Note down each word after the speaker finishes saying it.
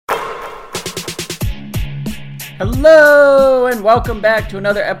Hello, and welcome back to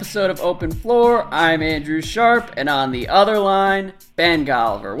another episode of Open Floor. I'm Andrew Sharp, and on the other line, Ben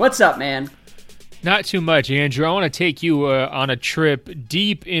Golliver. What's up, man? Not too much, Andrew. I want to take you on a trip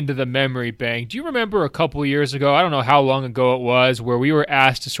deep into the memory bank. Do you remember a couple years ago, I don't know how long ago it was, where we were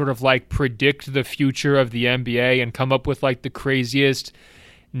asked to sort of like predict the future of the NBA and come up with like the craziest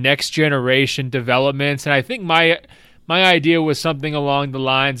next generation developments? And I think my idea was something along the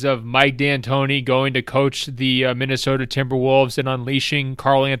lines of Mike D'Antoni going to coach the Minnesota Timberwolves and unleashing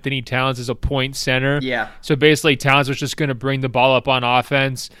Karl Anthony Towns as a point center. Yeah. So basically Towns was just going to bring the ball up on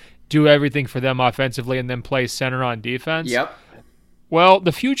offense, do everything for them offensively, and then play center on defense. Yep. Well,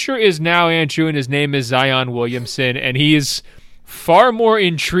 the future is now Andrew, and his name is Zion Williamson, and he's far more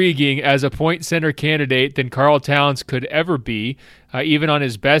intriguing as a point center candidate than Karl Towns could ever be, even on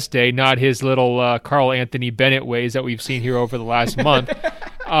his best day, not his little Karl Anthony Bennett ways that we've seen here over the last month.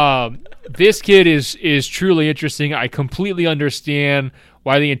 This kid is truly interesting. I completely understand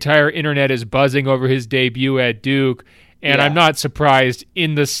why the entire internet is buzzing over his debut at Duke. And yeah. I'm not surprised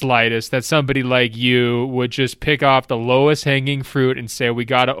in the slightest that somebody like you would just pick off the lowest hanging fruit and say, we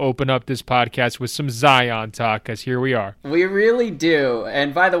got to open up this podcast with some Zion talk, because here we are. We really do.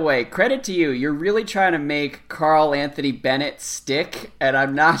 And by the way, credit to you. You're really trying to make Karl Anthony Bennett stick, and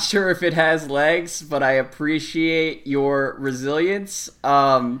I'm not sure if it has legs, but I appreciate your resilience.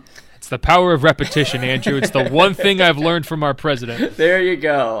 It's the power of repetition, Andrew. It's the one thing I've learned from our president. There you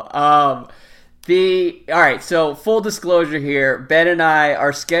go. All right, so full disclosure here, Ben and I,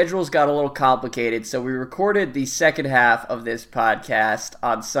 our schedules got a little complicated, so we recorded the second half of this podcast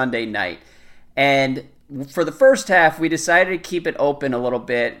on Sunday night. And for the first half, we decided to keep it open a little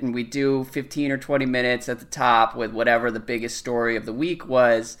bit, and we do 15 or 20 minutes at the top with whatever the biggest story of the week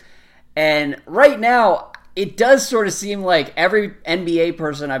was. And right now, it does sort of seem like every NBA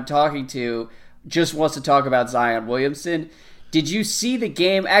person I'm talking to just wants to talk about Zion Williamson. Did you see the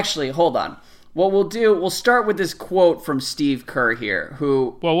game? Actually, hold on. What we'll do, we'll start with this quote from Steve Kerr here,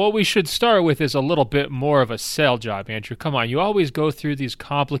 who... Well, what we should start with is a little bit more of a sell job, Andrew. Come on, you always go through these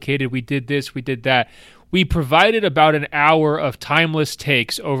complicated, we did this, we did that. We provided about an hour of timeless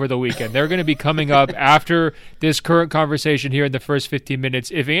takes over the weekend. They're going to be coming up after this current conversation here in the first 15 minutes.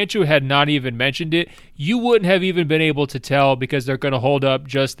 If Andrew had not even mentioned it, you wouldn't have even been able to tell, because they're going to hold up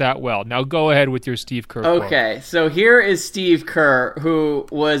just that well. Now go ahead with your Steve Kerr quote. Okay, so here is Steve Kerr, who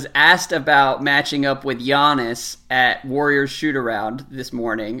was asked about matching up with Giannis at Warriors shoot-around this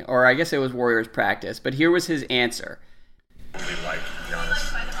morning, or I guess it was Warriors practice, but here was his answer. Like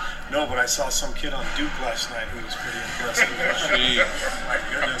Giannis. No, but I saw some kid on Duke last night who was pretty impressive. My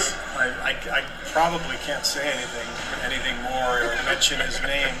goodness. I probably can't say anything more or mention his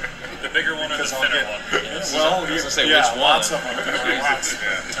name. The bigger one or the thinner one? Well, which one? Lots of them. Lots.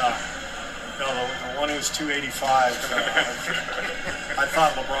 No, the one who's 285. I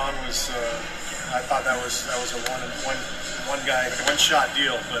thought LeBron was. I thought that was a one guy, one shot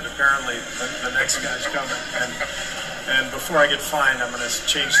deal. But apparently the next guy's coming. And before I get fined, I'm going to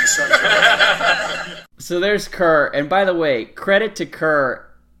change the subject. So there's Kerr. And by the way, credit to Kerr.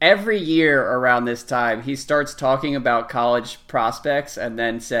 Every year around this time, he starts talking about college prospects and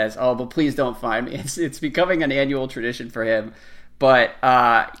then says, oh, but please don't fine me. It's becoming an annual tradition for him. But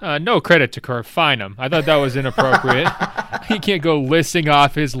no credit to Kerr. Fine him. I thought that was inappropriate. He can't go listing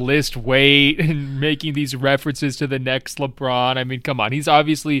off his list weight and making these references to the next LeBron. I mean, come on. He's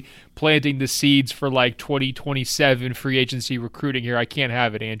obviously planting the seeds for like 2027 free agency recruiting here. I can't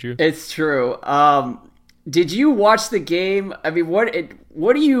have it, Andrew. It's true. Did you watch the game? I mean,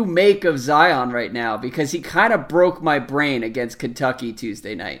 what do you make of Zion right now? Because he kind of broke my brain against Kentucky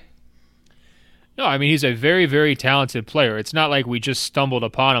Tuesday night. No, I mean, he's a very, very talented player. It's not like we just stumbled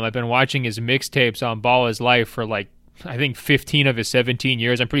upon him. I've been watching his mixtapes on Ball Is Life for like, I think 15 of his 17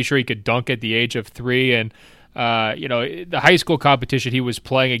 years. I'm pretty sure he could dunk at the age of 3. And, the high school competition he was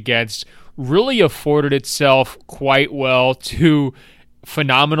playing against really afforded itself quite well to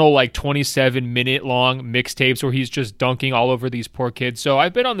phenomenal, like 27-minute long mixtapes where he's just dunking all over these poor kids. So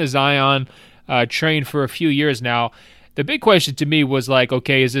I've been on the Zion train for a few years now. The big question to me was like,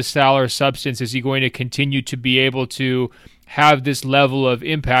 okay, is this style or substance? Is he going to continue to be able to have this level of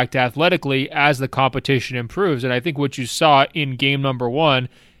impact athletically as the competition improves? And I think what you saw in game number 1,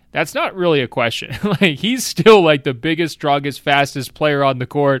 that's not really a question. Like, he's still like the biggest, strongest, fastest player on the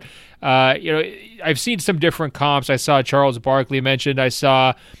court. I've seen some different comps. I saw Charles Barkley mentioned. I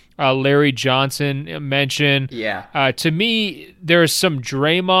saw Larry Johnson mentioned. Yeah. To me, there's some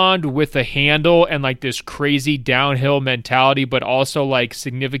Draymond with a handle and like this crazy downhill mentality, but also like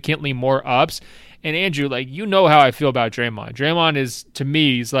significantly more ups. And Andrew, like, you know how I feel about Draymond. Draymond is, to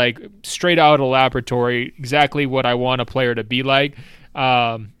me, he's like straight out of a laboratory, exactly what I want a player to be like.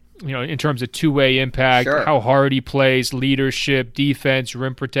 In terms of two-way impact, how hard he plays, leadership, defense,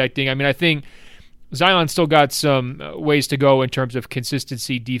 rim protecting. I mean, I think Zion's still got some ways to go in terms of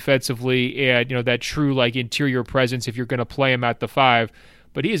consistency defensively and, that true like interior presence if you're going to play him at the 5.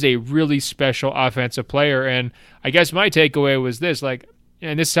 But he is a really special offensive player. And I guess my takeaway was this, like,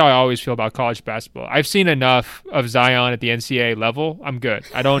 and this is how I always feel about college basketball. I've seen enough of Zion at the NCAA level. I'm good.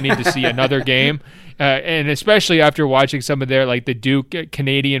 I don't need to see another game. And especially after watching some of their, like, the Duke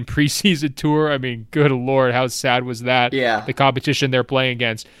Canadian preseason tour. I mean, good Lord, how sad was that? Yeah. The competition they're playing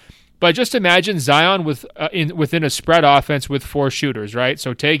against. But just imagine Zion within a spread offense with 4 shooters, right?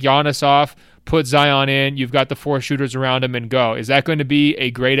 So take Giannis off, put Zion in, you've got the 4 shooters around him, and go. Is that going to be a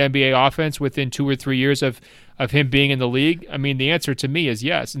great NBA offense within 2 or 3 years of him being in the league? I mean, the answer to me is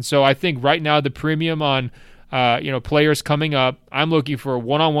yes. And so I think right now the premium on players coming up, I'm looking for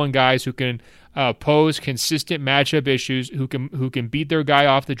one-on-one guys who can pose consistent matchup issues, who can beat their guy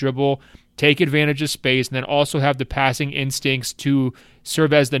off the dribble, take advantage of space, and then also have the passing instincts to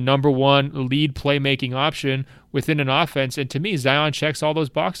serve as the number 1 lead playmaking option within an offense. And to me, Zion checks all those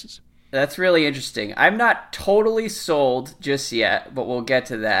boxes. That's really interesting. I'm not totally sold just yet, but we'll get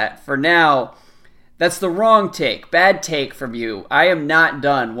to that. For now, that's the wrong take. Bad take from you. I am not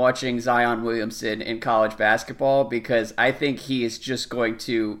done watching Zion Williamson in college basketball because I think he is just going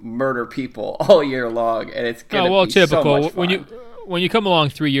to murder people all year long, and it's going to be typical. So much fun. When you come along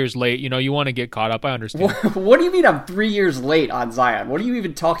 3 years late, you want to get caught up. I understand. What do you mean I'm 3 years late on Zion? What are you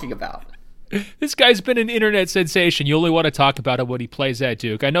even talking about? This guy's been an internet sensation. You only want to talk about it when he plays at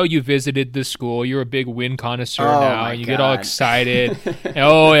Duke. I know you visited the school. You're a big win connoisseur now. You get all excited.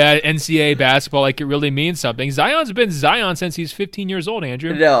 Oh, yeah, NCAA basketball, like it really means something. Zion's been Zion since he's 15 years old,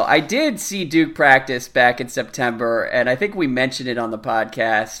 Andrew. No, I did see Duke practice back in September, and I think we mentioned it on the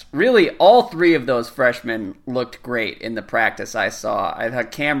podcast. Really, all 3 of those freshmen looked great in the practice I saw. I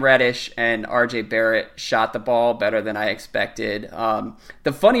thought Cam Reddish and RJ Barrett shot the ball better than I expected.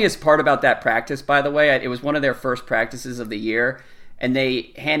 The funniest part about that practice, by the way, it was one of their first practices of the year, and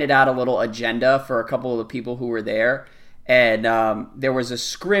they handed out a little agenda for a couple of the people who were there, and there was a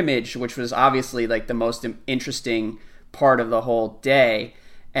scrimmage, which was obviously like the most interesting part of the whole day,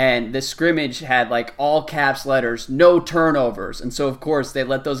 and the scrimmage had like all caps letters, no turnovers, and so of course they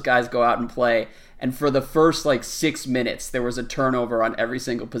let those guys go out and play, and for the first like 6 minutes there was a turnover on every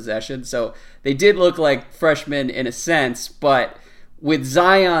single possession, so they did look like freshmen in a sense, but with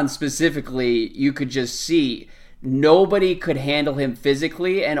Zion specifically, you could just see nobody could handle him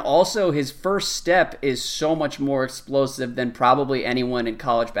physically, and also his first step is so much more explosive than probably anyone in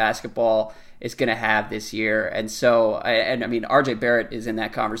college basketball is going to have this year. And so, and I mean, RJ Barrett is in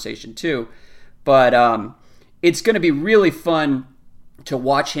that conversation too, but it's going to be really fun to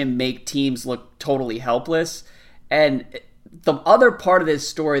watch him make teams look totally helpless. And the other part of this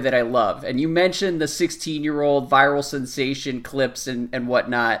story that I love, and you mentioned the 16-year-old viral sensation clips and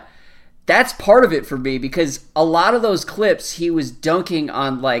whatnot, that's part of it for me because a lot of those clips he was dunking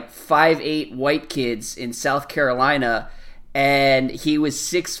on like 5'8" white kids in South Carolina, and he was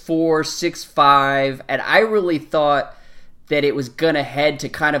 6'4", 6'5", and I really thought that it was going to head to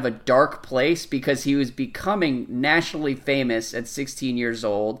kind of a dark place because he was becoming nationally famous at 16 years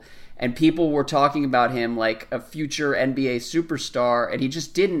old. And people were talking about him like a future NBA superstar, and he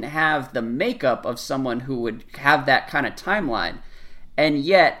just didn't have the makeup of someone who would have that kind of timeline. And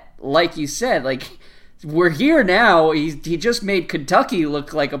yet, like you said, like we're here now. He just made Kentucky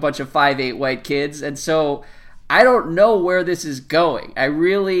look like a bunch of 5'8" white kids, and so I don't know where this is going.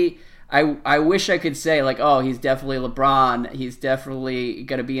 I wish I could say like, oh, he's definitely LeBron. He's definitely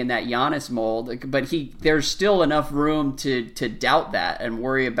going to be in that Giannis mold. But there's still enough room to doubt that and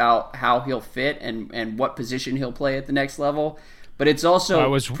worry about how he'll fit and what position he'll play at the next level. But it's also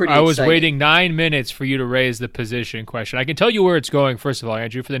pretty exciting. I was waiting 9 minutes for you to raise the position question. I can tell you where it's going, first of all,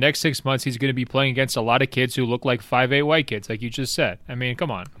 Andrew. For the next 6 months, he's going to be playing against a lot of kids who look like 5'8" white kids, like you just said. I mean,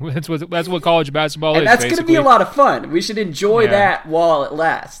 come on. That's what college basketball is, that's going to be a lot of fun. We should enjoy that while it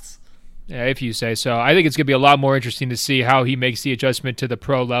lasts. Yeah, if you say so. I think it's going to be a lot more interesting to see how he makes the adjustment to the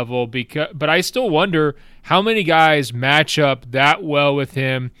pro level. But I still wonder how many guys match up that well with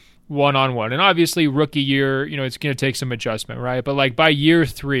him one-on-one. And obviously, rookie year, it's going to take some adjustment, right? But like by year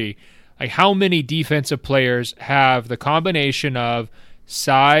 3, like how many defensive players have the combination of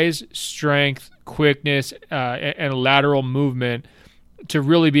size, strength, quickness, and lateral movement to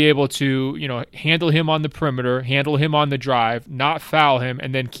really be able to, handle him on the perimeter, handle him on the drive, not foul him,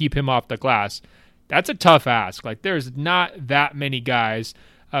 and then keep him off the glass. That's a tough ask. Like, there's not that many guys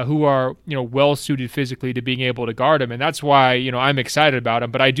who are, well suited physically to being able to guard him. And that's why, I'm excited about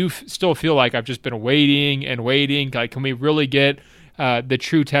him. But I do still feel like I've just been waiting and waiting. Like, can we really get the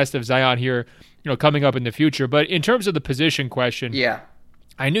true test of Zion here, coming up in the future? But in terms of the position question, yeah,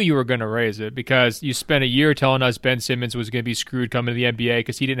 I knew you were going to raise it because you spent a year telling us Ben Simmons was going to be screwed coming to the NBA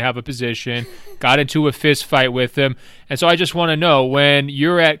because he didn't have a position, got into a fist fight with him. And so I just want to know, when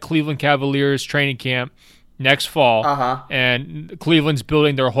you're at Cleveland Cavaliers training camp next fall, and Cleveland's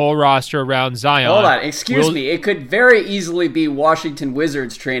building their whole roster around Zion. Hold on, excuse me. It could very easily be Washington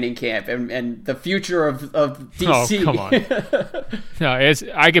Wizards training camp and the future of DC. Oh, come on. No,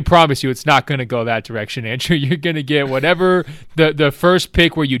 I can promise you it's not going to go that direction, Andrew. You're going to get whatever the first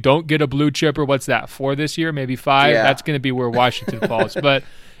pick where you don't get a blue chipper. What's that, 4 this year? Maybe 5? Yeah. That's going to be where Washington falls. But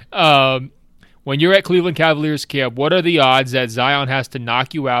when you're at Cleveland Cavaliers camp, what are the odds that Zion has to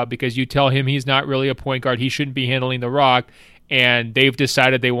knock you out because you tell him he's not really a point guard, he shouldn't be handling the rock, and they've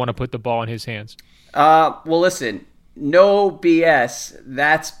decided they want to put the ball in his hands? Well, listen, no BS.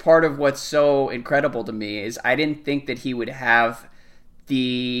 That's part of what's so incredible to me is I didn't think that he would have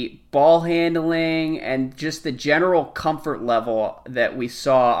the ball handling and just the general comfort level that we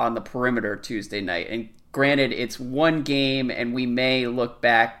saw on the perimeter Tuesday night. And granted, it's one game, and we may look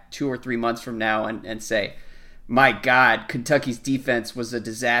back 2 or 3 months from now and say, my God, Kentucky's defense was a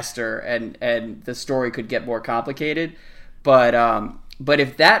disaster, and the story could get more complicated. But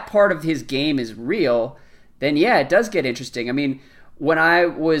if that part of his game is real, then yeah, it does get interesting. I mean, when I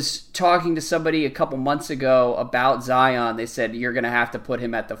was talking to somebody a couple months ago about Zion, they said you're going to have to put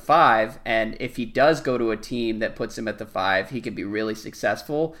him at the 5, and if he does go to a team that puts him at the 5, he could be really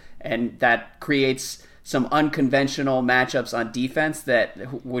successful, and that creates some unconventional matchups on defense that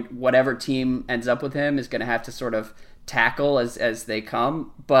whatever team ends up with him is going to have to sort of tackle as they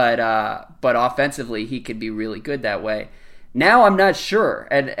come. But offensively, he could be really good that way. Now I'm not sure,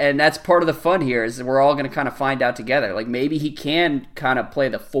 and that's part of the fun here is that we're all going to kind of find out together. Like, maybe he can kind of play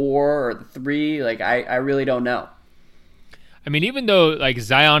the 4 or the 3. Like, I really don't know. I mean, even though like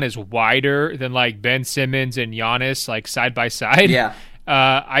Zion is wider than like Ben Simmons and Giannis, like side by side, yeah.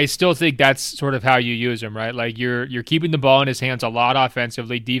 I still think that's sort of how you use him, right? Like you're keeping the ball in his hands a lot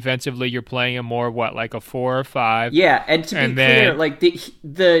offensively. Defensively, you're playing him more like a 4 or 5. Yeah, and to be clear, like the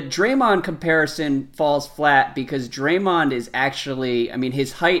Draymond comparison falls flat because Draymond is actually, I mean,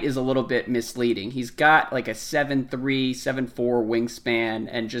 his height is a little bit misleading. He's got like a 7'3", 7'4" wingspan,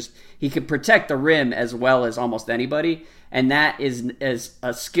 and just he can protect the rim as well as almost anybody. And that is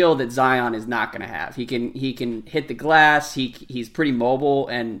a skill that Zion is not going to have. He can hit the glass. He's pretty mobile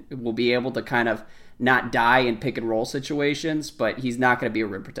and will be able to kind of not die in pick and roll situations, but he's not going to be a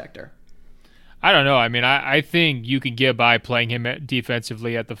rim protector. I don't know. I mean, I think you can get by playing him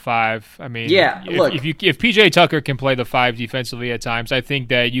defensively at the 5. I mean, yeah, look, if PJ Tucker can play the 5 defensively at times, I think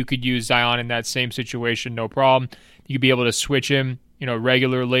that you could use Zion in that same situation, no problem. You could be able to switch him,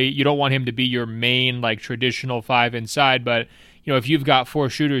 regularly. You don't want him to be your main, like, traditional 5 inside, but, if you've got 4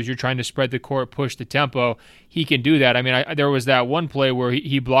 shooters, you're trying to spread the court, push the tempo, he can do that. I mean, there was that one play where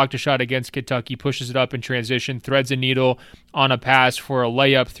he blocked a shot against Kentucky, pushes it up in transition, threads a needle on a pass for a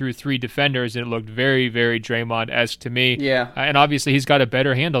layup through 3 defenders, and it looked very, very Draymond-esque to me. Yeah. And obviously he's got a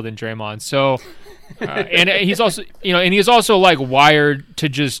better handle than Draymond, so... and he's also, and he's also like wired to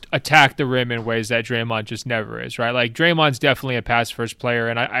just attack the rim in ways that Draymond just never is, right? Like Draymond's definitely a pass first player,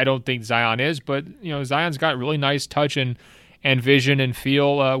 and I don't think Zion is, but Zion's got really nice touch and vision and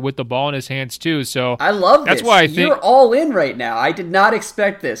feel with the ball in his hands too. So I love that's this. why I think you're all in right now. I did not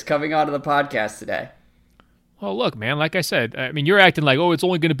expect this coming onto the podcast today. Well, look, man, like I said, I mean, you're acting like, oh, it's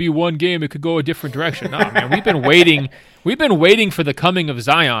only going to be one game. It could go a different direction. No, man, we've been waiting for the coming of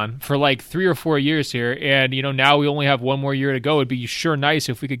Zion for like 3 or 4 years here. And, now we only have one more year to go. It'd be sure nice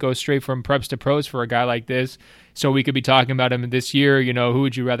if we could go straight from preps to pros for a guy like this. So we could be talking about him this year. Who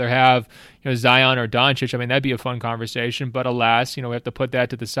would you rather have, Zion or Doncic? I mean, that'd be a fun conversation. But alas, we have to put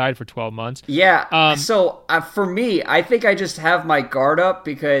that to the side for 12 months. Yeah. So for me, I think I just have my guard up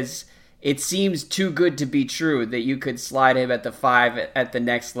because it seems too good to be true that you could slide him at the 5 at the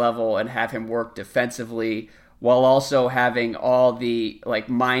next level and have him work defensively while also having all the like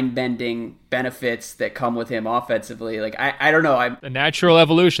mind-bending benefits that come with him offensively. Like I don't know. The natural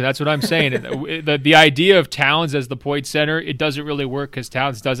evolution. That's what I'm saying. the idea of Towns as the point center, it doesn't really work because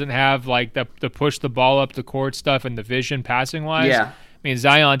Towns doesn't have like the push the ball up the court stuff and the vision passing wise. Yeah. I mean,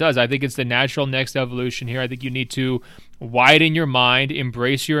 Zion does. I think it's the natural next evolution here. I think you need to widen your mind,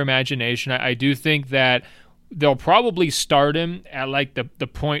 embrace your imagination. I do think that they'll probably start him at like the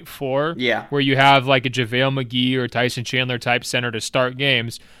point 4, yeah, where you have like a JaVale McGee or Tyson Chandler type center to start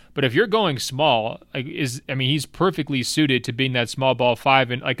games. But if you're going small, he's perfectly suited to being that small ball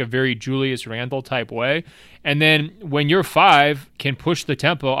 5 in like a very Julius Randle type way. And then when your 5 can push the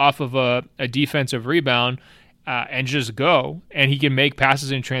tempo off of a defensive rebound and just go, and he can make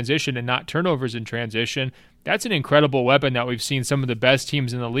passes in transition and not turnovers in transition, that's an incredible weapon that we've seen some of the best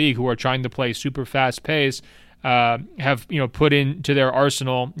teams in the league who are trying to play super fast pace have put into their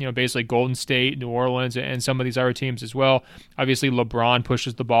arsenal. Basically Golden State, New Orleans, and some of these other teams as well. Obviously LeBron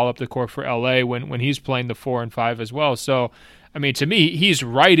pushes the ball up the court for LA when he's playing the 4 and 5 as well. So to me, he's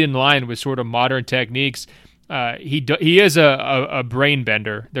right in line with sort of modern techniques. He is a brain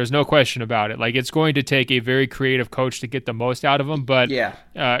bender. There's no question about it. Like, it's going to take a very creative coach to get the most out of him, but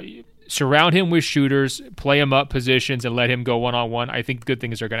surround him with shooters, play him up positions, and let him go one-on-one. I think good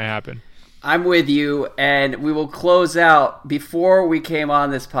things are going to happen. I'm with you, and we will close out. Before we came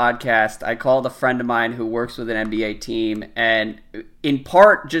on this podcast, I called a friend of mine who works with an NBA team, and in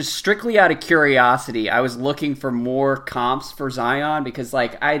part, just strictly out of curiosity, I was looking for more comps for Zion because,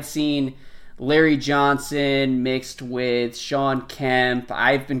 like, I had seen Larry Johnson mixed with Sean Kemp.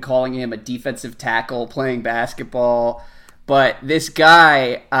 I've been calling him a defensive tackle playing basketball. But this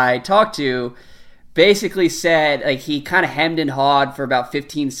guy I talked to basically said, like, he kind of hemmed and hawed for about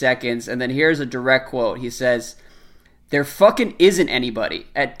 15 seconds. And then here's a direct quote. He says, "There fucking isn't anybody.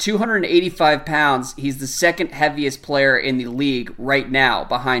 At 285 pounds, he's the second heaviest player in the league right now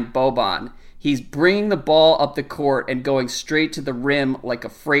behind Boban. He's bringing the ball up the court and going straight to the rim like a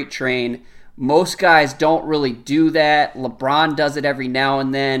freight train. Most guys don't really do that. LeBron does it every now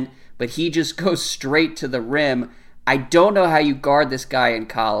and then, but he just goes straight to the rim. I don't know how you guard this guy in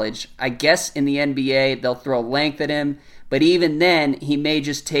college. I guess in the NBA they'll throw length at him, but even then he may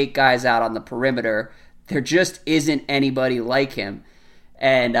just take guys out on the perimeter. There just isn't anybody like him."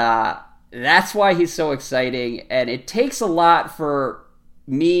 And that's why he's so exciting. And it takes a lot for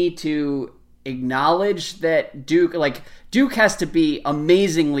me to acknowledge that Duke has to be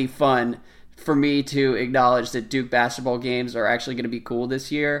amazingly fun for me to acknowledge that Duke basketball games are actually going to be cool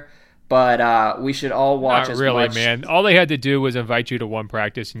this year. But we should all watch Not as really, much. man. All they had to do was invite you to one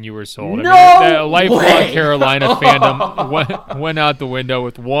practice, and you were sold. No lifelong way. Carolina fandom went out the window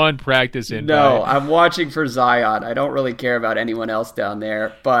with one practice invite. No, I'm watching for Zion. I don't really care about anyone else down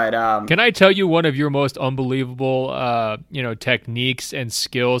there. But can I tell you one of your most unbelievable, techniques and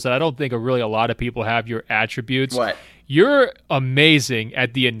skills that I don't think really a lot of people have? Your attributes. What? You're amazing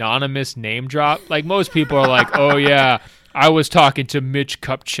at the anonymous name drop. Like, most people are like, "Oh yeah, I was talking to Mitch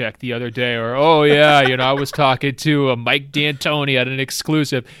Kupchak the other day," or, "Oh yeah, I was talking to Mike D'Antoni at an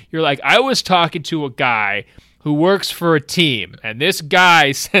exclusive." You're like, "I was talking to a guy who works for a team, and this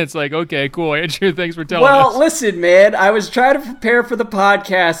guy says," like, "Okay, cool, Andrew, thanks for telling us." Well, listen, man, I was trying to prepare for the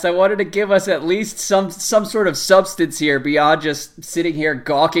podcast. I wanted to give us at least some sort of substance here beyond just sitting here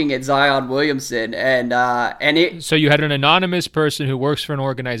gawking at Zion Williamson. So you had an anonymous person who works for an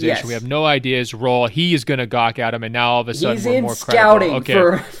organization. Yes. We have no idea his role. He is going to gawk at him, and now all of a sudden he's we're in more scouting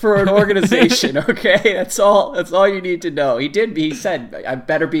credible. Okay. for an organization. Okay, that's all you need to know. He said, "I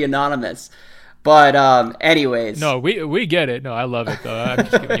better be anonymous." But anyways. No, we get it. No, I love it, though. I'm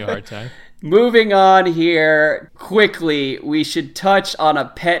just giving you a hard time. Moving on here quickly, we should touch on a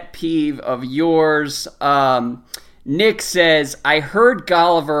pet peeve of yours. Nick says, "I heard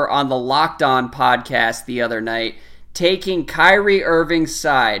Golliver on the Locked On podcast the other night taking Kyrie Irving's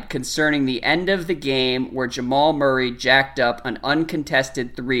side concerning the end of the game where Jamal Murray jacked up an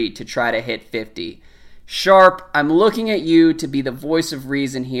uncontested 3 to try to hit 50. Sharp, I'm looking at you to be the voice of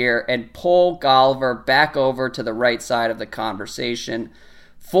reason here and pull Golliver back over to the right side of the conversation.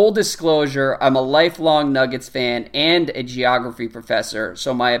 Full disclosure, I'm a lifelong Nuggets fan and a geography professor,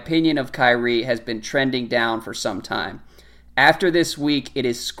 so my opinion of Kyrie has been trending down for some time. After this week, it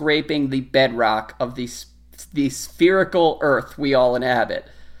is scraping the bedrock of the spherical earth we all inhabit."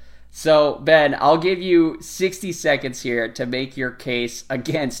 So, Ben, I'll give you 60 seconds here to make your case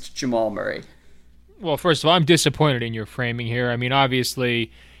against Jamal Murray. Well, first of all, I'm disappointed in your framing here. I mean,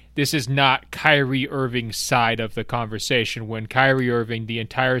 obviously, this is not Kyrie Irving's side of the conversation when Kyrie Irving, the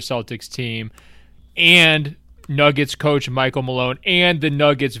entire Celtics team, and Nuggets coach Michael Malone and the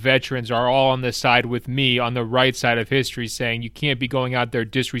Nuggets veterans are all on the side with me on the right side of history saying you can't be going out there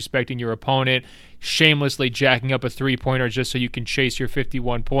disrespecting your opponent, shamelessly jacking up a three-pointer just so you can chase your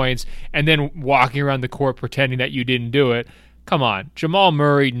 51 points, and then walking around the court pretending that you didn't do it. Come on. Jamal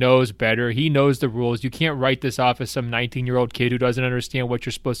Murray knows better. He knows the rules. You can't write this off as some 19-year-old kid who doesn't understand what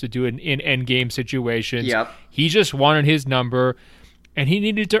you're supposed to do in end-game situations. Yep. He just wanted his number. And he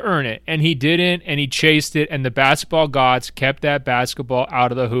needed to earn it, and he didn't, and he chased it, and the basketball gods kept that basketball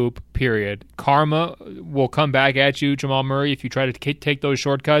out of the hoop, period. Karma will come back at you, Jamal Murray, if you try to take those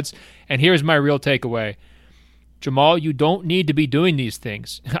shortcuts. And here's my real takeaway. Jamal, you don't need to be doing these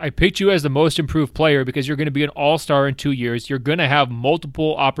things. I picked you as the most improved player because you're going to be an all-star in 2 years. You're going to have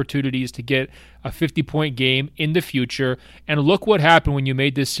multiple opportunities to get a 50-point game in the future. And look what happened when you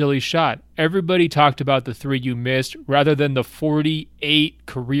made this silly shot. Everybody talked about the 3 you missed rather than the 48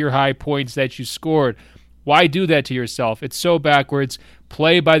 career-high points that you scored. Why do that to yourself? It's so backwards.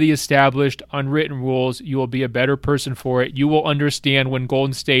 Play by the established, unwritten rules. You will be a better person for it. You will understand when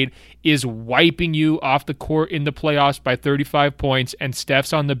Golden State is wiping you off the court in the playoffs by 35 points and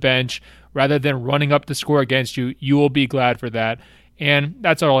Steph's on the bench rather than running up the score against you. You will be glad for that. And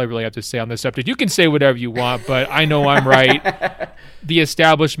that's all I really have to say on this subject. You can say whatever you want, but I know I'm right. The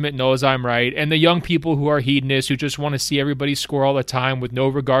establishment knows I'm right. And the young people who are hedonists, who just want to see everybody score all the time with no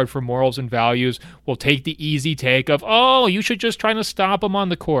regard for morals and values, will take the easy take of, oh, you should just try to stop them on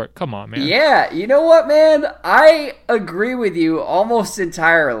the court. Come on, man. Yeah, you know what, man? I agree with you almost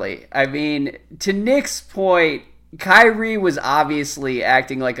entirely. I mean, to Nick's point, Kyrie was obviously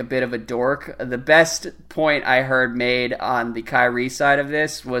acting like a bit of a dork. The best point I heard made on the Kyrie side of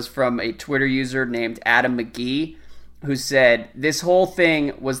this was from a Twitter user named Adam McGee, who said, this whole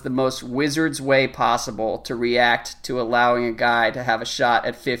thing was the most Wizards way possible to react to allowing a guy to have a shot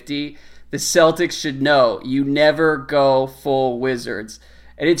at 50. The Celtics should know you never go full Wizards.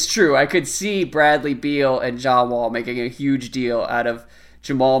 And it's true. I could see Bradley Beal and John Wall making a huge deal out of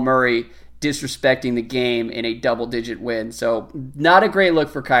Jamal Murray disrespecting the game in a double-digit win. So not a great look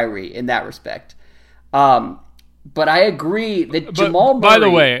for Kyrie in that respect. But I agree that Jamal Murray... By the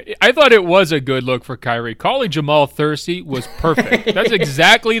way, I thought it was a good look for Kyrie. Calling Jamal thirsty was perfect. That's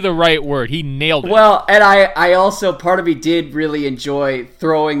exactly the right word. He nailed it. Well, and I also, part of me did really enjoy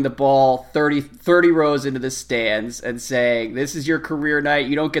throwing the ball 30 rows into the stands and saying, this is your career night.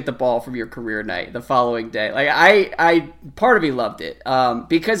 You don't get the ball from your career night the following day. Like I part of me loved it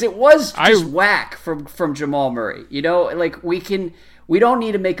because it was just whack from Jamal Murray. You know, like we don't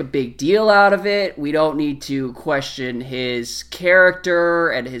need to make a big deal out of it. We don't need to question his character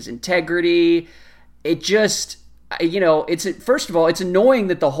and his integrity. It just, first of all, it's annoying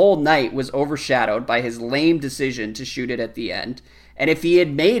that the whole night was overshadowed by his lame decision to shoot it at the end. And if he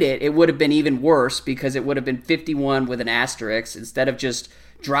had made it, it would have been even worse because it would have been 51 with an asterisk instead of just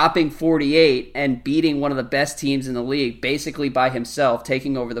dropping 48 and beating one of the best teams in the league basically by himself,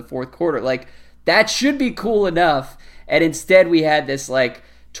 taking over the fourth quarter. Like, that should be cool enough. And instead we had this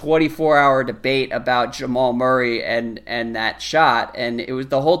 24-hour debate about Jamal Murray and that shot, and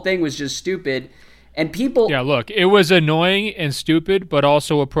the whole thing was just stupid. And people... Yeah, look, it was annoying and stupid, but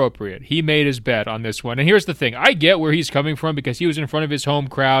also appropriate. He made his bet on this one. And here's the thing. I get where he's coming from because he was in front of his home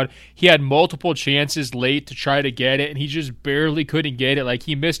crowd. He had multiple chances late to try to get it, and he just barely couldn't get it. Like,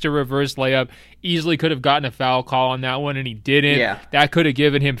 he missed a reverse layup, easily could have gotten a foul call on that one, and he didn't. Yeah. That could have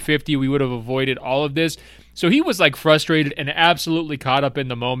given him 50. We would have avoided all of this. So he was frustrated and absolutely caught up in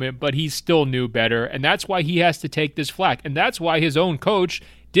the moment, but he still knew better. And that's why he has to take this flack. And that's why his own coach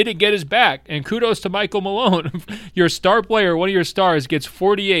didn't get his back. And kudos to Michael Malone. Your star player, one of your stars, gets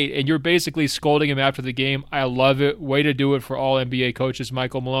 48, and you're basically scolding him after the game. I love it. Way to do it for all NBA coaches,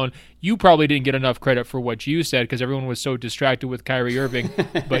 Michael Malone. You probably didn't get enough credit for what you said because everyone was so distracted with Kyrie Irving,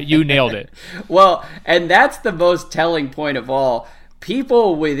 but you nailed it. Well, and that's the most telling point of all.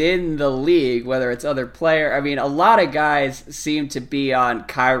 People within the league, whether it's other player, I mean, a lot of guys seem to be on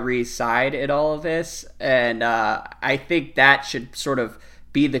Kyrie's side in all of this, and I think that should sort of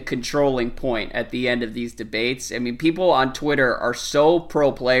be the controlling point at the end of these debates. I mean, people on Twitter are so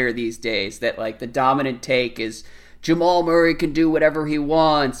pro-player these days that, the dominant take is Jamal Murray can do whatever he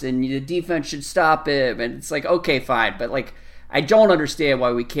wants, and the defense should stop him, and it's okay, fine, but, I don't understand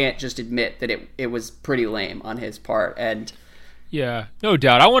why we can't just admit that it was pretty lame on his part, and... Yeah, no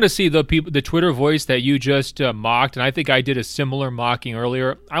doubt. I want to see the Twitter voice that you just mocked, and I think I did a similar mocking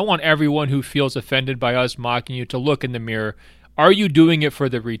earlier. I want everyone who feels offended by us mocking you to look in the mirror. Are you doing it for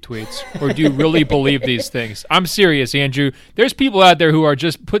the retweets, or do you really believe these things? I'm serious, Andrew. There's people out there who are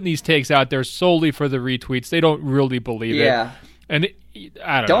just putting these takes out there solely for the retweets. They don't really believe it. And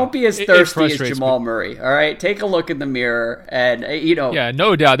I don't be as thirsty as Jamal Murray, all right? Take a look in the mirror and, Yeah,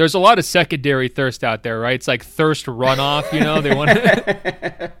 no doubt. There's a lot of secondary thirst out there, right? It's like thirst runoff, They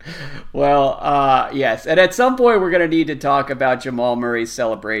want Well, yes. And at some point, we're going to need to talk about Jamal Murray's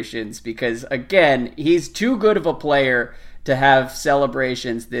celebrations because, again, he's too good of a player to have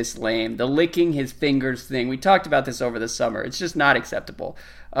celebrations this lame. The licking his fingers thing. We talked about this over the summer. It's just not acceptable.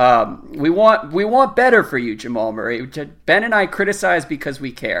 We want better for you, Jamal Murray. Ben and I criticize because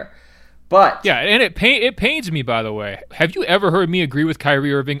we care. But yeah, and it pains me, by the way. Have you ever heard me agree with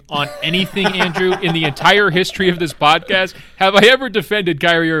Kyrie Irving on anything, Andrew, in the entire history of this podcast? Have I ever defended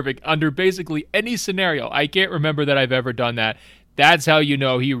Kyrie Irving under basically any scenario? I can't remember that I've ever done that. That's how you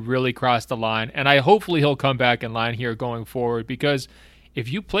know he really crossed the line. And hopefully he'll come back in line here going forward, because if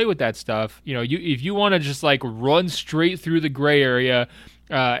you play with that stuff, if you want to just like run straight through the gray area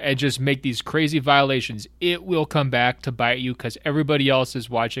and just make these crazy violations, it will come back to bite you because everybody else is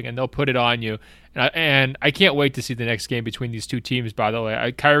watching and they'll put it on you. And I can't wait to see the next game between these two teams, by the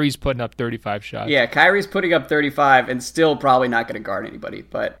way. Kyrie's putting up 35 shots. Yeah, Kyrie's putting up 35 and still probably not going to guard anybody.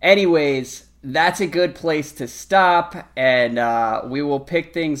 But anyways, that's a good place to stop, and we will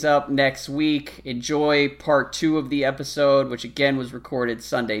pick things up next week. Enjoy part 2 of the episode, which again was recorded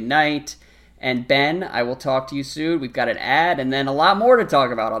Sunday night. And Ben, I will talk to you soon. We've got an ad and then a lot more to talk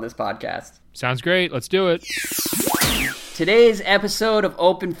about on this podcast. Sounds great. Let's do it. Today's episode of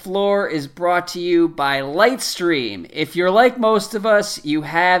Open Floor is brought to you by Lightstream. If you're like most of us, you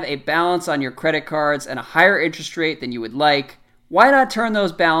have a balance on your credit cards and a higher interest rate than you would like. Why not turn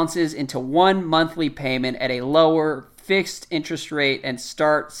those balances into one monthly payment at a lower fixed interest rate and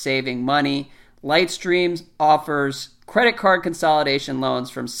start saving money? Lightstream offers credit card consolidation loans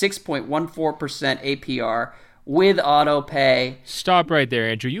from 6.14% APR with auto pay. Stop right there,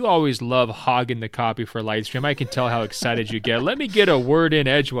 Andrew. You always love hogging the copy for Lightstream. I can tell how excited you get. Let me get a word in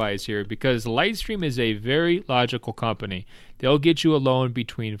edgewise here, because Lightstream is a very logical company. They'll get you a loan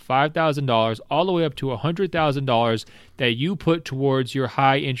between $5,000 all the way up to $100,000 that you put towards your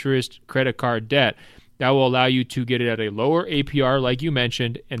high-interest credit card debt. That will allow you to get it at a lower APR, like you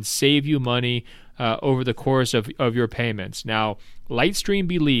mentioned, and save you money over the course of your payments. Now, Lightstream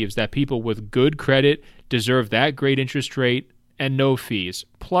believes that people with good credit deserve that great interest rate and no fees.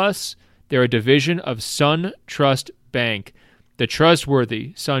 Plus, they're a division of SunTrust Bank, the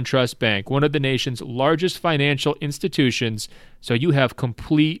trustworthy SunTrust Bank, one of the nation's largest financial institutions, so you have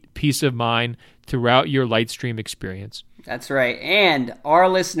complete peace of mind throughout your Lightstream experience. That's right. And our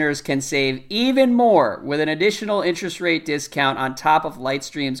listeners can save even more with an additional interest rate discount on top of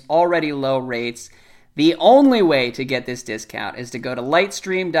Lightstream's already low rates. The only way to get this discount is to go to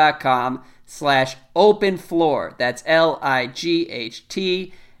lightstream.com/openfloor. That's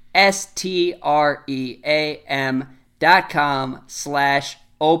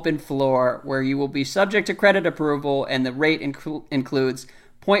lightstream.com/openfloor, where you will be subject to credit approval, and the rate includes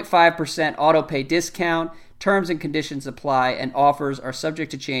 0.5% auto pay discount. Terms and conditions apply, and offers are subject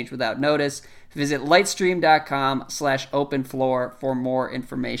to change without notice. Visit lightstream.com/openfloor for more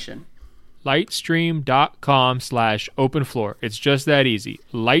information. Lightstream.com/openfloor. It's just that easy.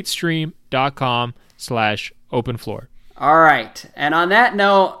 Lightstream.com/openfloor. All right. And on that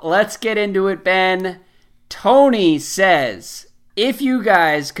note, let's get into it, Ben. Tony says, if you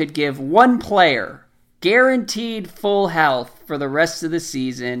guys could give one player guaranteed full health for the rest of the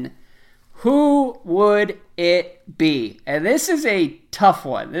season, who would it be? And this is a tough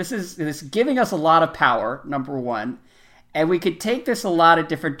one. This is giving us a lot of power, number one. And we could take this a lot of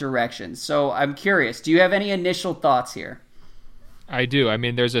different directions. So I'm curious, do you have any initial thoughts here? I do. I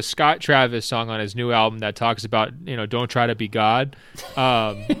mean, there's a Scott Travis song on his new album that talks about, don't try to be God.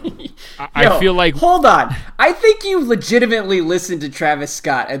 I feel like... Hold on. I think you legitimately listened to Travis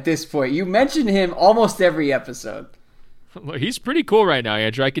Scott at this point. You mention him almost every episode. He's pretty cool right now,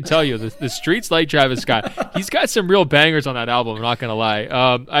 Andrew. I can tell you. The streets like Travis Scott. He's got some real bangers on that album, I'm not going to lie.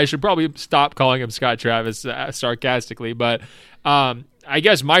 I should probably stop calling him Scott Travis sarcastically. But I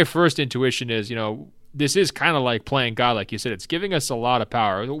guess my first intuition is, this is kind of like playing God, like you said. It's giving us a lot of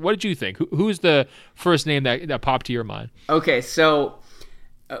power. What did you think? Who's the first name that popped to your mind? Okay, so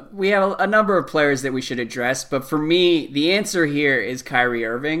we have a number of players that we should address. But for me, the answer here is Kyrie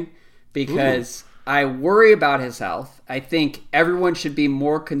Irving, because... Ooh. I worry about his health. I think everyone should be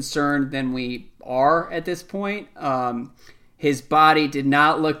more concerned than we are at this point. His body did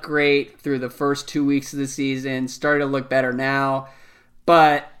not look great through the first 2 weeks of the season. Started to look better now.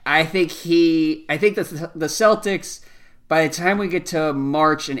 But I think the Celtics, by the time we get to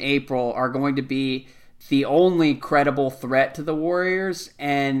March and April, are going to be the only credible threat to the Warriors.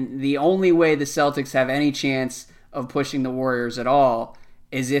 And the only way the Celtics have any chance of pushing the Warriors at all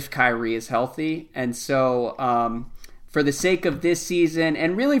is if Kyrie is healthy. And so for the sake of this season,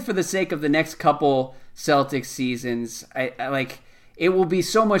 and really for the sake of the next couple Celtics seasons, I it will be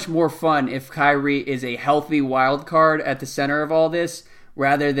so much more fun if Kyrie is a healthy wild card at the center of all this,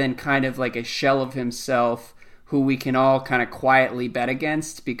 rather than kind of like a shell of himself who we can all kind of quietly bet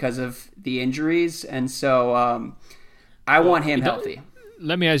against because of the injuries. And so I want him healthy.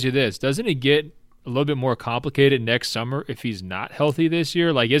 Let me ask you this. Doesn't it get a little bit more complicated next summer if he's not healthy this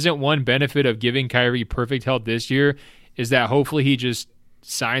year? Like, isn't one benefit of giving Kyrie perfect health this year is that hopefully he just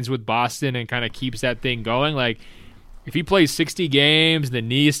signs with Boston and kind of keeps that thing going? Like, if he plays 60 games, the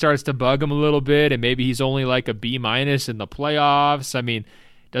knee starts to bug him a little bit, and maybe he's only like a B- in the playoffs. I mean,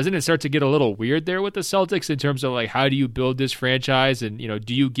 doesn't it start to get a little weird there with the Celtics in terms of like, how do you build this franchise? And,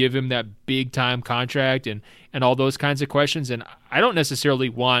 do you give him that big time contract and all those kinds of questions? And I don't necessarily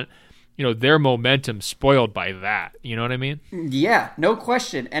want, their momentum spoiled by that. You know what I mean? Yeah, no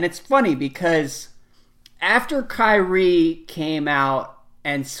question. And it's funny because after Kyrie came out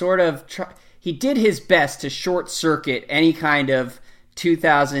and sort of he did his best to short circuit any kind of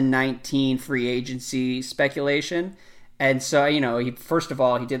 2019 free agency speculation. And so, first of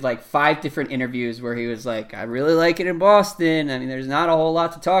all, he did like 5 different interviews where he was like, I really like it in Boston. I mean, there's not a whole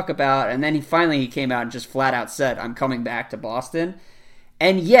lot to talk about. And then he came out and just flat out said, I'm coming back to Boston.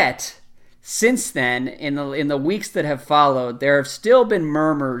 And yet, since then, in the weeks that have followed, there have still been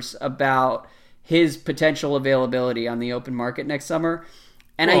murmurs about his potential availability on the open market next summer.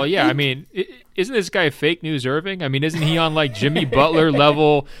 And isn't this guy fake news Irving? I mean, isn't he on like Jimmy Butler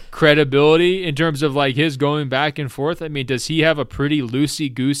level credibility in terms of like his going back and forth? I mean, does he have a pretty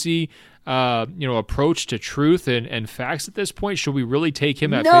loosey-goosey approach to truth and facts at this point? Should we really take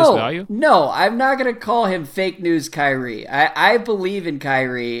him at face value? No, I'm not going to call him fake news Kyrie. I believe in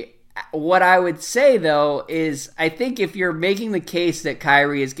Kyrie. What I would say, though, is I think if you're making the case that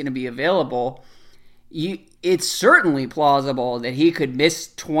Kyrie is going to be available, it's certainly plausible that he could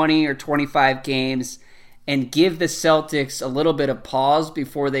miss 20 or 25 games and give the Celtics a little bit of pause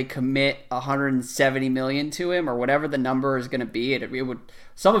before they commit $170 million to him or whatever the number is going to be.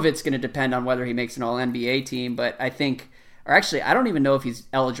 Some of it's going to depend on whether he makes an All-NBA team, but I don't even know if he's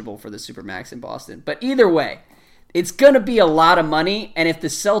eligible for the Supermax in Boston. But either way, it's going to be a lot of money, and if the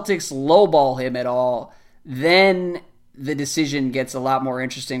Celtics lowball him at all, then the decision gets a lot more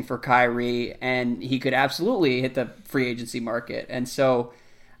interesting for Kyrie, and he could absolutely hit the free agency market. And so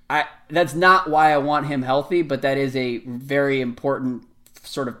that's not why I want him healthy, but that is a very important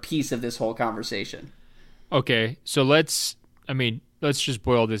sort of piece of this whole conversation. Okay, so let's just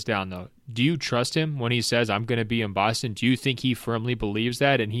boil this down, though. Do you trust him when he says, I'm going to be in Boston? Do you think he firmly believes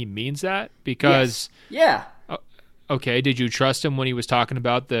that and he means that? Because yes. Yeah. Okay, did you trust him when he was talking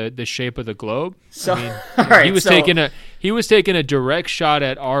about the shape of the globe? So, he was taking a direct shot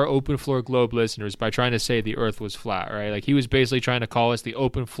at our open floor globe listeners by trying to say the earth was flat, right? Like he was basically trying to call us the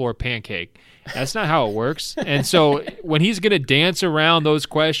open floor pancake. That's not how it works. And so when he's going to dance around those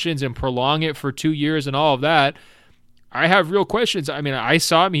questions and prolong it for 2 years and all of that, I have real questions. I mean, I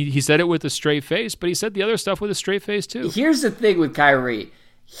saw him. He said it with a straight face, but he said the other stuff with a straight face too. Here's the thing with Kyrie.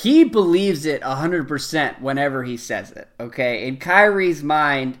 He believes it 100% whenever he says it, okay? In Kyrie's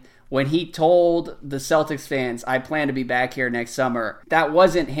mind, when he told the Celtics fans, I plan to be back here next summer, that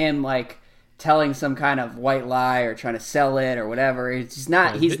wasn't him, like, telling some kind of white lie or trying to sell it or whatever. He's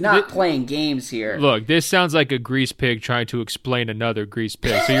not playing games here. Look, this sounds like a grease pig trying to explain another grease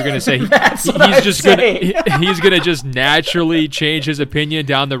pig. So you're going to say he's going to just naturally change his opinion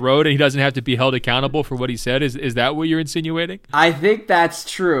down the road and he doesn't have to be held accountable for what he said? Is that what you're insinuating? I think that's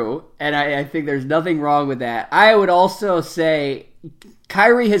true, and I think there's nothing wrong with that. I would also say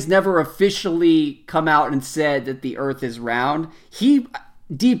Kyrie has never officially come out and said that the earth is round. He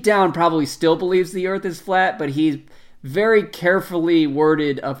deep down probably still believes the earth is flat, but he's very carefully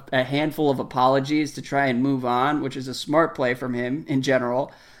worded a handful of apologies to try and move on, which is a smart play from him in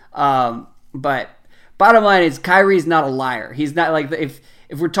general. But bottom line is Kyrie's not a liar. He's not like, if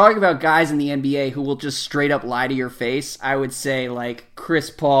we're talking about guys in the NBA who will just straight up lie to your face, I would say like Chris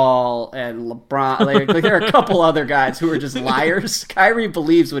Paul and LeBron. Like there are a couple other guys who are just liars. Kyrie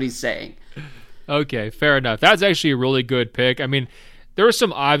believes what he's saying. Okay, fair enough. That's actually a really good pick. I mean, there are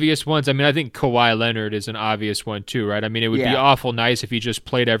some obvious ones. I mean, I think Kawhi Leonard is an obvious one too, right? I mean, it would be awful nice if he just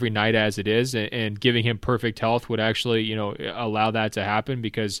played every night as it is, and giving him perfect health would actually, allow that to happen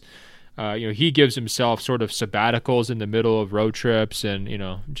because, he gives himself sort of sabbaticals in the middle of road trips and,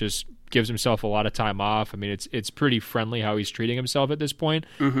 just gives himself a lot of time off. I mean, it's pretty friendly how he's treating himself at this point.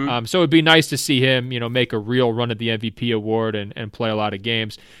 Mm-hmm. So it'd be nice to see him, make a real run at the MVP award and play a lot of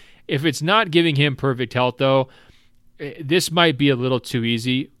games. If it's not giving him perfect health, though, this might be a little too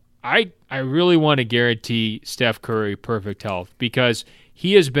easy. I really want to guarantee Steph Curry perfect health because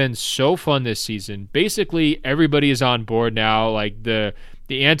he has been so fun this season. Basically, everybody is on board now. Like the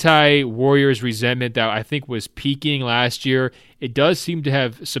the anti-Warriors resentment that I think was peaking last year, it does seem to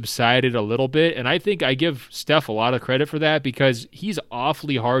have subsided a little bit. And I think I give Steph a lot of credit for that because he's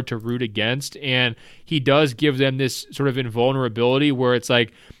awfully hard to root against. And he does give them this sort of invulnerability where it's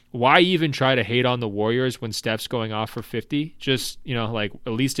like, why even try to hate on the Warriors when Steph's going off for 50? Just, like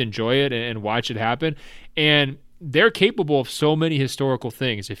at least enjoy it and watch it happen. And they're capable of so many historical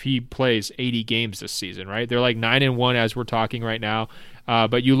things if he plays 80 games this season, right? They're like 9-1 as we're talking right now.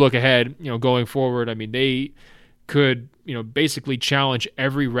 But you look ahead, going forward, I mean, they could, basically challenge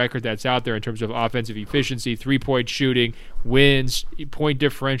every record that's out there in terms of offensive efficiency, three-point shooting, wins, point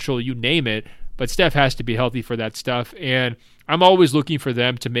differential, you name it. But Steph has to be healthy for that stuff. And I'm always looking for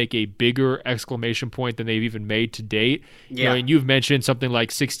them to make a bigger exclamation point than they've even made to date. Yeah. And you've mentioned something like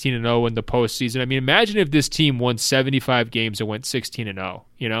 16-0 in the postseason. I mean, imagine if this team won 75 games and went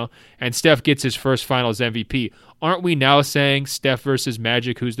 16-0, and Steph gets his first Finals MVP. Aren't we now saying Steph versus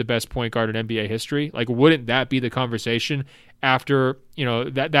Magic, who's the best point guard in NBA history? Like, wouldn't that be the conversation after,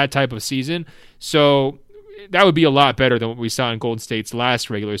 that type of season? So that would be a lot better than what we saw in Golden State's last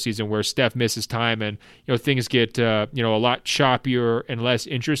regular season where Steph misses time and, things get, a lot choppier and less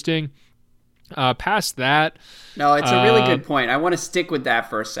interesting. Past that. No, it's a really good point. I want to stick with that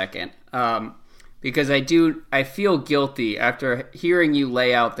for a second because I feel guilty after hearing you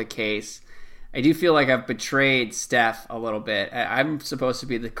lay out the case. I do feel like I've betrayed Steph a little bit. I'm supposed to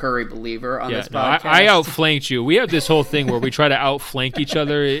be the Curry believer on this podcast. I outflanked you. We have this whole thing where we try to outflank each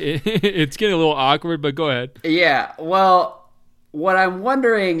other. It's getting a little awkward, but go ahead. Yeah, well, what I'm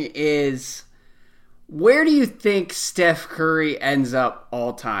wondering is, where do you think Steph Curry ends up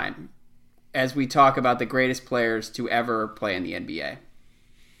all time as we talk about the greatest players to ever play in the NBA?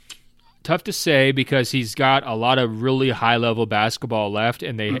 Tough to say because he's got a lot of really high-level basketball left,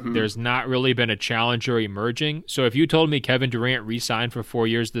 and there's not really been a challenger emerging. So if you told me Kevin Durant re-signed for 4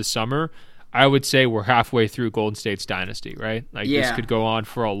 years this summer, I would say we're halfway through Golden State's dynasty, right? This could go on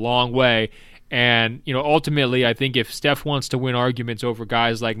for a long way. And, ultimately, I think if Steph wants to win arguments over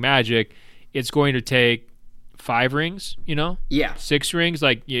guys like Magic, it's going to take 5 rings, 6 rings.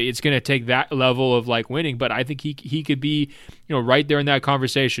 It's going to take that level of winning, but I think he could be, right there in that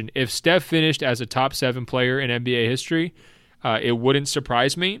conversation. If Steph finished as a top 7 player in NBA history, it wouldn't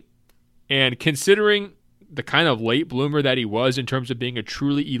surprise me. And considering the kind of late bloomer that he was in terms of being a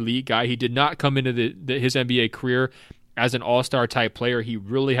truly elite guy, he did not come into his NBA career as an all-star type player. He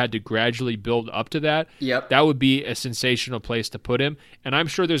really had to gradually build up to that. Yep. That would be a sensational place to put him. And I'm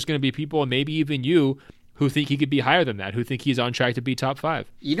sure there's going to be people, and maybe even you, who think he could be higher than that, who think he's on track to be top 5.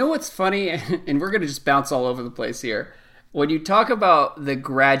 You know what's funny? And we're going to just bounce all over the place here. When you talk about the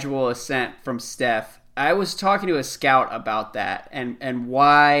gradual ascent from Steph, I was talking to a scout about that and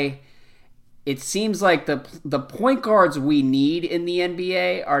why it seems like the point guards we need in the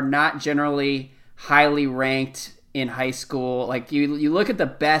NBA are not generally highly ranked in high school. Like you look at the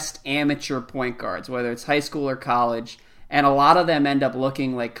best amateur point guards, whether it's high school or college, and a lot of them end up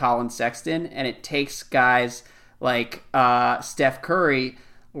looking like Colin Sexton, and it takes guys like Steph Curry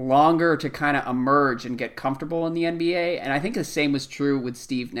longer to kind of emerge and get comfortable in the NBA. And I think the same was true with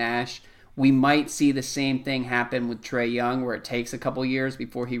Steve Nash. We might see the same thing happen with Trae Young, where it takes a couple years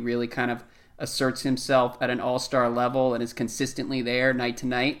before he really kind of asserts himself at an all-star level and is consistently there night to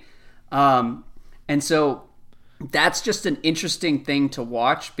night. And so that's just an interesting thing to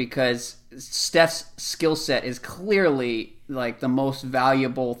watch because Steph's skill set is clearly like the most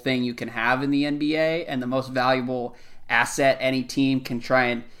valuable thing you can have in the NBA and the most valuable asset any team can try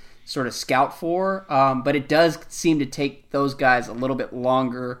and sort of scout for. But it does seem to take those guys a little bit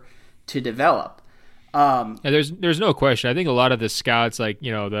longer to develop. There's no question. I think a lot of the scouts, like,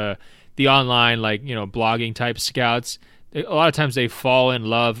 the online, blogging type scouts, a lot of times they fall in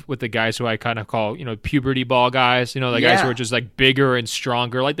love with the guys who I kind of call, puberty ball guys, guys who are just bigger and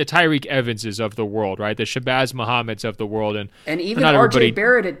stronger, like the Tyreek Evanses of the world, right? The Shabazz Muhammads of the world. And even RJ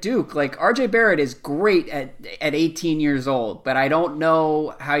Barrett at Duke, RJ Barrett is great at 18 years old, but I don't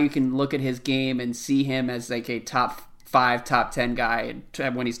know how you can look at his game and see him as a top 5, top 10 guy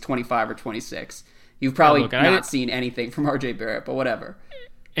when he's 25 or 26. You've probably not seen anything from RJ Barrett, but whatever.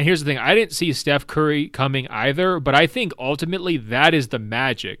 And here's the thing. I didn't see Steph Curry coming either, but I think ultimately that is the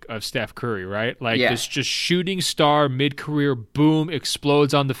magic of Steph Curry, right? This just shooting star mid-career, boom,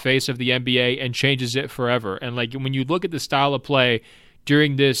 explodes on the face of the NBA and changes it forever. And when you look at the style of play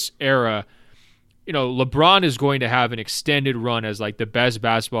during this era, LeBron is going to have an extended run as the best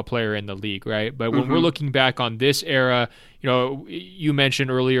basketball player in the league, right? But when we're looking back on this era, you mentioned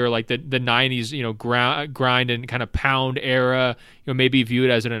earlier the 90s, grind and kind of pound era, maybe viewed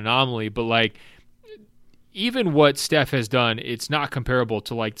as an anomaly, but even what Steph has done, it's not comparable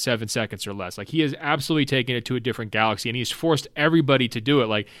to like 7 seconds or less. Like, he has absolutely taken it to a different galaxy, and he's forced everybody to do it.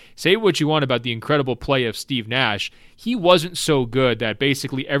 Like, say what you want about the incredible play of Steve Nash. He wasn't so good that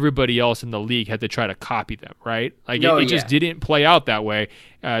basically everybody else in the league had to try to copy them, right? Like, it just didn't play out that way.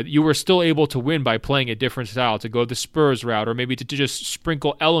 You were still able to win by playing a different style, to go the Spurs route, or maybe to just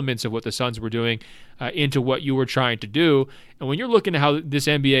sprinkle elements of what the Suns were doing into what you were trying to do. And when you're looking at how this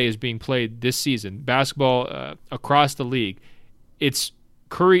NBA is being played this season, basketball across the league, it's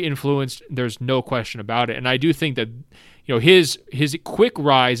Curry influenced. There's no question about it. And I do think that, you know, his quick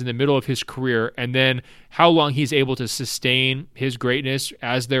rise in the middle of his career, and then how long he's able to sustain his greatness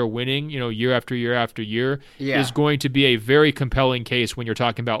as they're winning, you know, year after year after year, is going to be a very compelling case when you're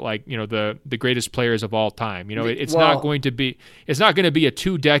talking about, like, you know, the greatest players of all time. You know, it's not going to be a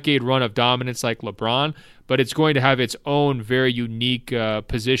 2-decade run of dominance like LeBron, but it's going to have its own very unique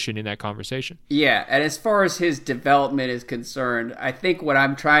position in that conversation. Yeah, and as far as his development is concerned, I think what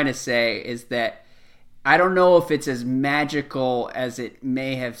I'm trying to say is that I don't know if it's as magical as it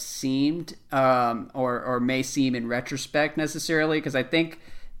may have seemed, or may seem in retrospect necessarily, because I think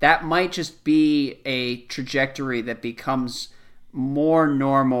that might just be a trajectory that becomes more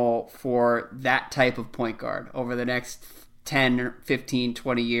normal for that type of point guard over the next 10, 15,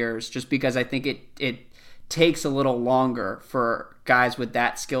 20 years, just because I think it takes a little longer for guys with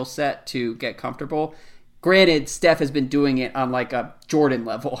that skill set to get comfortable. Granted, Steph has been doing it on like a Jordan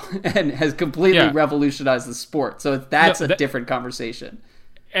level and has completely revolutionized the sport. So that's a different conversation.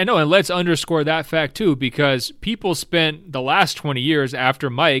 And let's underscore that fact too, because people spent the last 20 years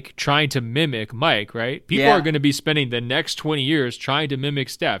after Mike trying to mimic Mike, right? People are going to be spending the next 20 years trying to mimic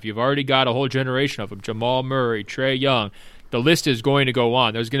Steph. You've already got a whole generation of them: Jamal Murray, Trae Young. The list is going to go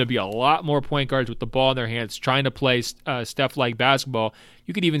on. There's going to be a lot more point guards with the ball in their hands trying to play Steph-like basketball.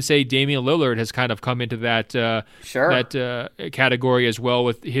 You could even say Damian Lillard has kind of come into that category as well,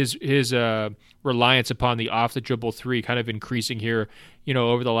 with his reliance upon the off-the-dribble three kind of increasing here, you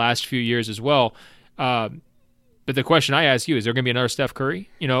know, over the last few years as well. But the question I ask you, is there going to be another Steph Curry,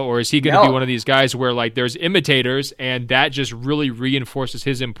 you know, or is he going to be one of these guys where, like, there's imitators and that just really reinforces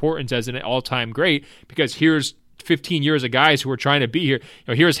his importance as an all-time great? Because here's 15 years of guys who are trying to be here. You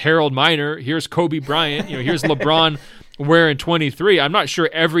know, here's Harold Miner, here's Kobe Bryant, you know, here's LeBron wearing 23. I'm not sure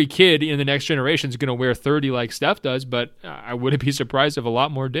every kid in the next generation is going to wear 30 like Steph does, but I wouldn't be surprised if a lot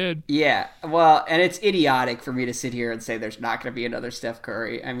more did. Yeah, well, and it's idiotic for me to sit here and say there's not going to be another Steph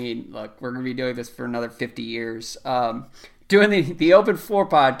Curry. I mean, look, we're going to be doing this for another 50 years. Doing the Open Floor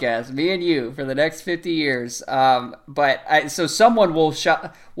podcast, me and you, for the next 50 years. So someone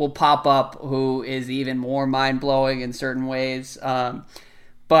will pop up who is even more mind-blowing in certain ways.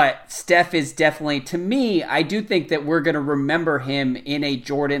 But Steph is definitely, to me, I do think that we're going to remember him in a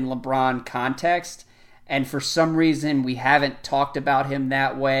Jordan-LeBron context. And for some reason, we haven't talked about him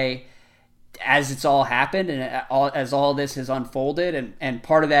that way as it's all happened and as all this has unfolded. And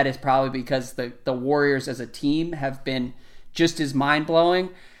part of that is probably because the Warriors as a team have been just as mind-blowing.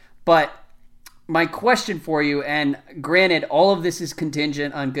 But my question for you, and granted, all of this is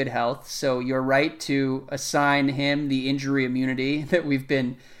contingent on good health, so you're right to assign him the injury immunity that we've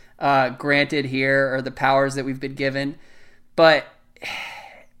been granted here, or the powers that we've been given. But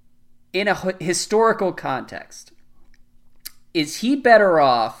in a historical context, is he better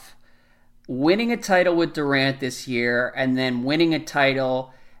off winning a title with Durant this year and then winning a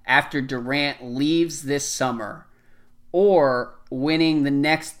title after Durant leaves this summer, or winning the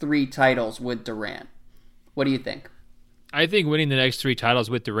next 3 titles with Durant? What do you think? I think winning the next 3 titles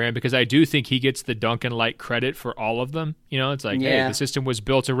with Durant, because I do think he gets the Duncan-like credit for all of them. You know, it's like, hey, the system was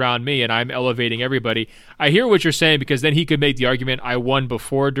built around me and I'm elevating everybody. I hear what you're saying, because then he could make the argument, I won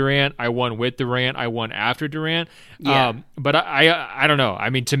before Durant, I won with Durant, I won after Durant. But I don't know. I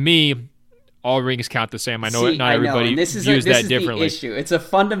mean, to me, all rings count the same. I know not everybody views that differently. This is the issue. It's a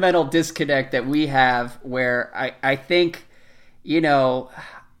fundamental disconnect that we have, where I think, you know,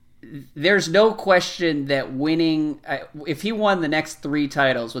 there's no question that winning, if he won the next 3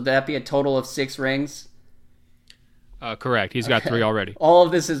 titles, would that be a total of 6 rings? Correct. He's got 3 already. All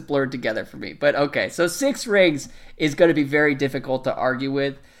of this is blurred together for me. But okay, so 6 rings is going to be very difficult to argue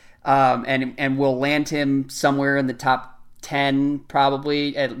with, and will land him somewhere in the top 10,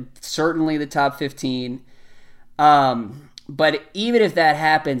 probably, certainly the top 15. But even if that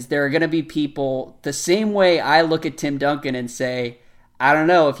happens, there are going to be people, the same way I look at Tim Duncan and say, I don't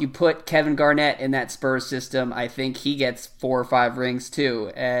know, if you put Kevin Garnett in that Spurs system, I think he gets 4 or 5 rings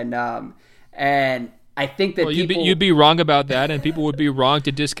too. And I I think that you'd be wrong about that, and people would be wrong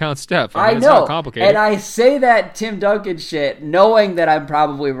to discount Steph. I mean, know, it's not complicated. And I say that Tim Duncan shit, knowing that I'm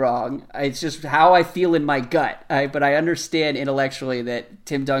probably wrong. It's just how I feel in my gut. But I understand intellectually that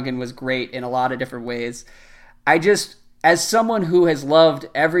Tim Duncan was great in a lot of different ways. I just, as someone who has loved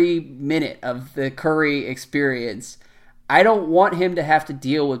every minute of the Curry experience, I don't want him to have to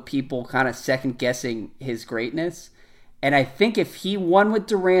deal with people kind of second guessing his greatness. And I think if he won with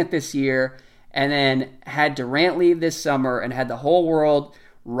Durant this year and then had Durant leave this summer and had the whole world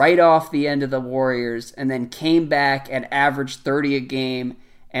right off the end of the Warriors and then came back and averaged 30 a game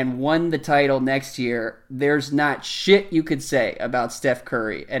and won the title next year, there's not shit you could say about Steph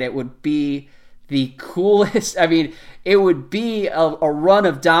Curry. And it would be the coolest. I mean, it would be a run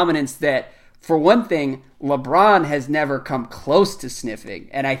of dominance that, for one thing, LeBron has never come close to sniffing.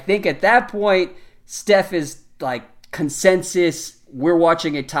 And I think at that point, Steph is like consensus. We're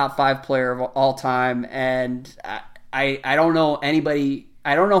watching a top 5 player of all time. And I don't know anybody.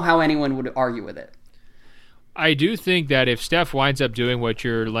 I don't know how anyone would argue with it. I do think that if Steph winds up doing what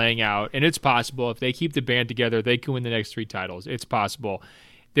you're laying out, and it's possible, if they keep the band together, they can win the next 3 titles. It's possible.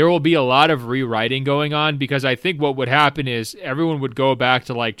 There will be a lot of rewriting going on, because I think what would happen is everyone would go back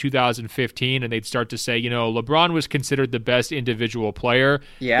to like 2015 and they'd start to say, LeBron was considered the best individual player,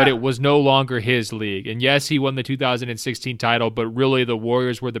 but it was no longer his league. And yes, he won the 2016 title, but really the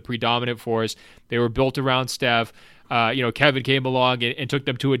Warriors were the predominant force. They were built around Steph. Kevin came along and took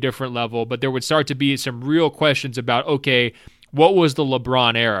them to a different level, but there would start to be some real questions about, okay, what was the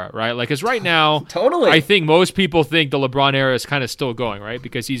LeBron era, right? Like, because right now, totally, I think most people think the LeBron era is kind of still going, right?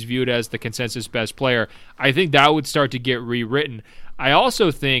 Because he's viewed as the consensus best player. I think that would start to get rewritten. I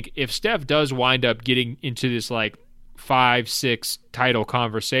also think if Steph does wind up getting into this like 5-6 title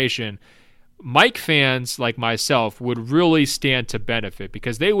conversation, Mike fans like myself would really stand to benefit,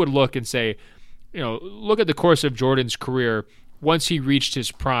 because they would look and say, look at the course of Jordan's career. Once he reached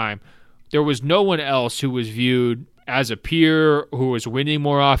his prime, there was no one else who was viewed as a peer who was winning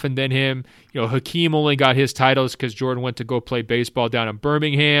more often than him. Hakeem only got his titles because Jordan went to go play baseball down in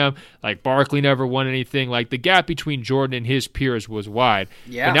Birmingham. Like, Barkley never won anything. Like, the gap between Jordan and his peers was wide.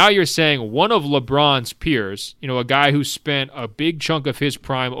 Yeah. But now you're saying one of LeBron's peers, a guy who spent a big chunk of his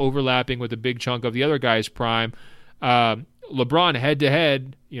prime overlapping with a big chunk of the other guy's prime, LeBron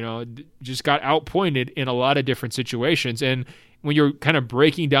head-to-head, just got outpointed in a lot of different situations. And when you're kind of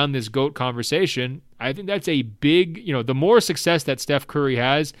breaking down this GOAT conversation, I think that's a big, the more success that Steph Curry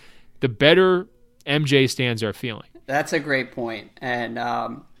has, the better MJ stands are feeling. That's a great point. And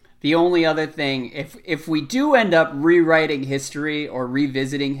the only other thing, if we do end up rewriting history or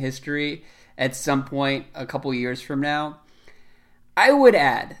revisiting history at some point a couple years from now, I would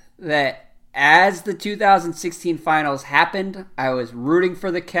add that as the 2016 finals happened, I was rooting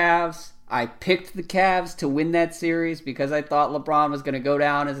for the Cavs. I picked the Cavs to win that series because I thought LeBron was going to go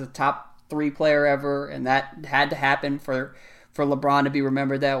down as a top 3 player ever, and that had to happen for LeBron to be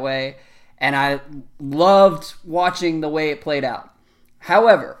remembered that way. And I loved watching the way it played out.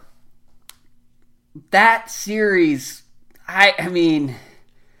 However, that series, I mean...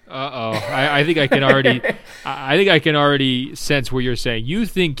 I think I can already. I think I can already sense what you're saying. You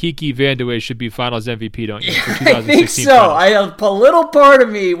think Kiki Vandeweghe should be Finals MVP, don't you? For 2016 I think so. Finals. A little part of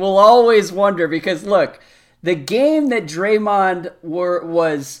me will always wonder, because look, the game that Draymond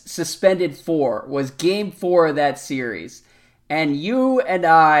was suspended for was Game 4 of that series, and you and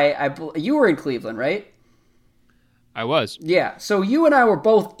you were in Cleveland, right? I was. Yeah. So you and I were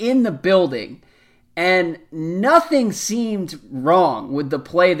both in the building. And nothing seemed wrong with the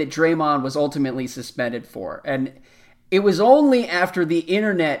play that Draymond was ultimately suspended for. And it was only after the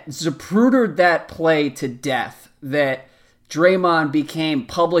internet zaprudered that play to death that Draymond became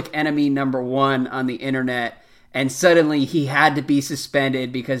public enemy number 1 on the internet. And suddenly he had to be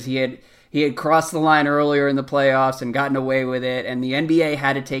suspended because he had crossed the line earlier in the playoffs and gotten away with it. And the NBA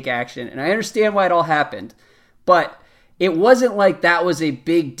had to take action. And I understand why it all happened. But it wasn't like that was a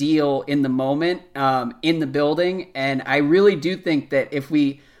big deal in the moment, in the building. And I really do think that if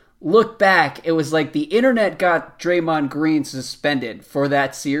we look back, it was like the internet got Draymond Green suspended for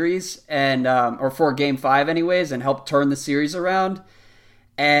that series, and or for Game 5 anyways, and helped turn the series around.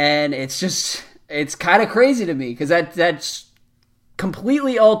 And it's kind of crazy to me, because that's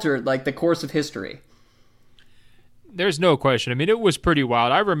completely altered like the course of history. There's no question. I mean, it was pretty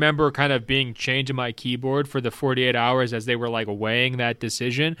wild. I remember kind of being chained to my keyboard for the 48 hours as they were like weighing that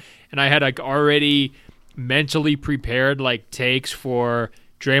decision. And I had like already mentally prepared like takes for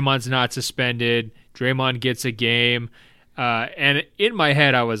Draymond's not suspended, Draymond gets a game. And in my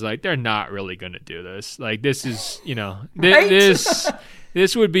head, I was like, they're not really going to do this. Like, this is, Right?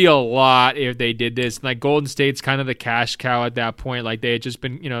 This would be a lot if they did this. Like Golden State's kind of the cash cow at that point. Like they had just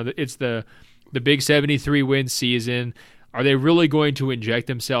been, it's the big 73 win season. Are they really going to inject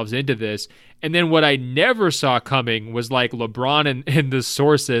themselves into this? And then what I never saw coming was like LeBron and the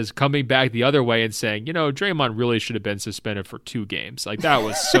sources coming back the other way and saying, Draymond really should have been suspended for 2 games. Like that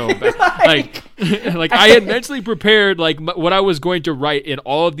was so bad. like I had mentally prepared like what I was going to write in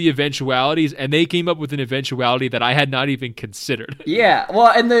all of the eventualities, and they came up with an eventuality that I had not even considered. Yeah,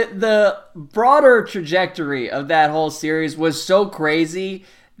 well, and the broader trajectory of that whole series was so crazy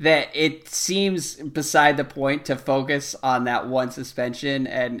that it seems beside the point to focus on that one suspension,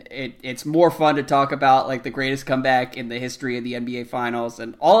 and it's more fun to talk about like the greatest comeback in the history of the NBA Finals,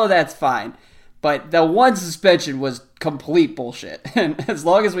 and all of that's fine. But the one suspension was complete bullshit. And as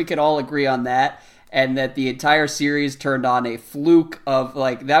long as we could all agree on that, and that the entire series turned on a fluke of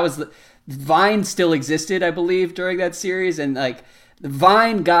like, that was Vine still existed, I believe, during that series, and like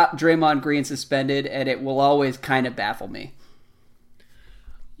Vine got Draymond Green suspended, and it will always kind of baffle me.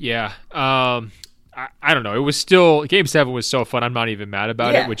 Yeah. I don't know. It was still, Game 7 was so fun. I'm not even mad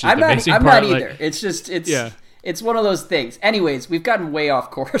about it, which is the amazing part. I'm not either. It's just, it's one of those things. Anyways, we've gotten way off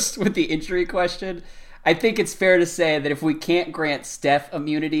course with the injury question. I think it's fair to say that if we can't grant Steph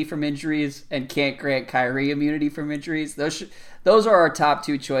immunity from injuries and can't grant Kyrie immunity from injuries, those are our top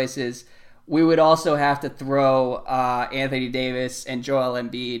 2 choices. We would also have to throw Anthony Davis and Joel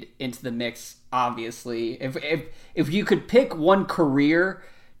Embiid into the mix, obviously. If you could pick one career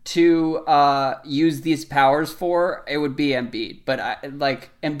to use these powers for, it would be Embiid. But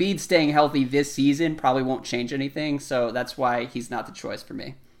Embiid staying healthy this season probably won't change anything, so that's why he's not the choice for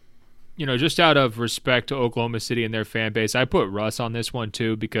me. Just out of respect to Oklahoma City and their fan base, I put Russ on this one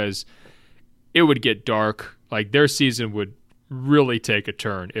too, because it would get dark. Like their season would really take a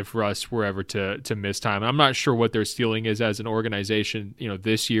turn if Russ were ever to miss time. And I'm not sure what their ceiling is as an organization,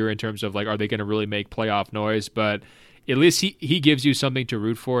 this year in terms of like, are they going to really make playoff noise? But at least he gives you something to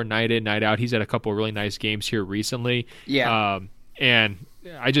root for night in, night out. He's had a couple of really nice games here recently. Yeah. And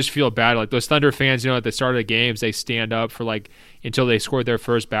I just feel bad. Like those Thunder fans, at the start of the games, they stand up for like until they score their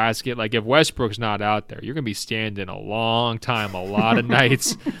first basket. Like if Westbrook's not out there, you're going to be standing a long time, a lot of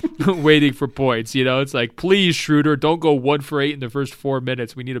nights waiting for points. It's like, please, Schroeder, don't go 1 for 8 in the first 4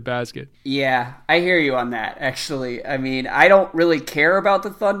 minutes. We need a basket. Yeah, I hear you on that, actually. I mean, I don't really care about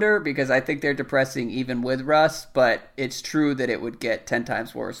the Thunder because I think they're depressing even with Russ, but it's true that it would get 10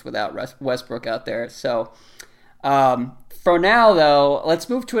 times worse without Westbrook out there. So, for now, though, let's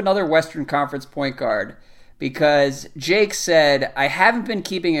move to another Western Conference point guard, because Jake said, I haven't been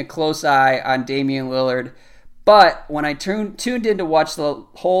keeping a close eye on Damian Lillard, but when I tuned in to watch the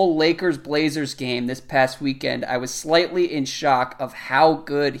whole Lakers-Blazers game this past weekend, I was slightly in shock of how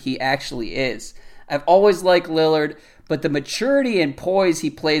good he actually is. I've always liked Lillard, but the maturity and poise he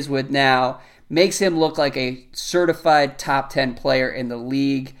plays with now makes him look like a certified top 10 player in the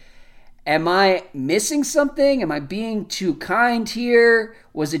league. Am I missing something? Am I being too kind here?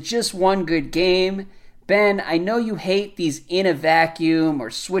 Was it just one good game? Ben, I know you hate these in a vacuum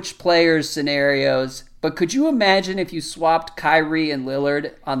or switch players scenarios, but could you imagine if you swapped Kyrie and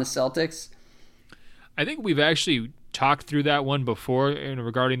Lillard on the Celtics? I think we've actually talked through that one before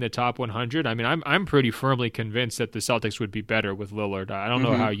regarding the top 100. I mean, I'm pretty firmly convinced that the Celtics would be better with Lillard. I don't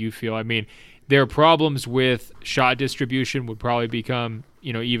know how you feel. I mean, their problems with shot distribution would probably become,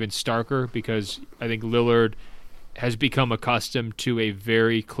 even starker, because I think Lillard has become accustomed to a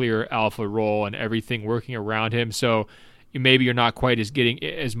very clear alpha role and everything working around him. So maybe you're not quite getting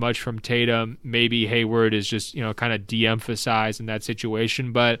as much from Tatum. Maybe Hayward is just, kind of de-emphasized in that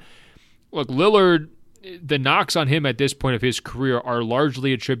situation. But look, Lillard, the knocks on him at this point of his career are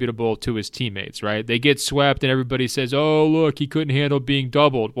largely attributable to his teammates, right? They get swept and everybody says, oh, look, he couldn't handle being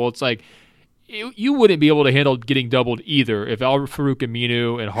doubled. Well, it's like, you wouldn't be able to handle getting doubled either if Al-Farouq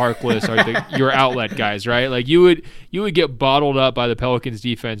Aminu and Harkless are your outlet guys, right? Like you would get bottled up by the Pelicans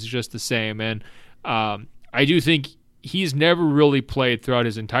defense just the same. And I do think he's never really played throughout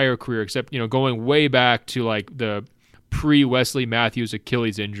his entire career, except going way back to like the pre-Wesley Matthews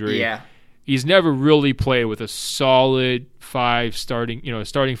Achilles injury. Yeah, he's never really played with a solid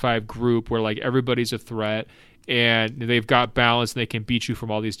starting 5 group where like everybody's a threat. And they've got balance and they can beat you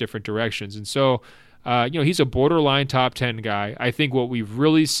from all these different directions. And so, he's a borderline top 10 guy. I think what we've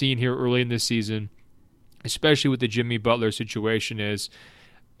really seen here early in this season, especially with the Jimmy Butler situation, is,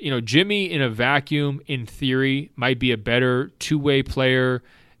 Jimmy in a vacuum, in theory, might be a better two-way player.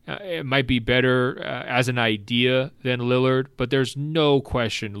 It might be better as an idea than Lillard, but there's no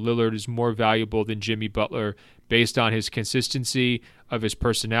question Lillard is more valuable than Jimmy Butler based on his consistency of his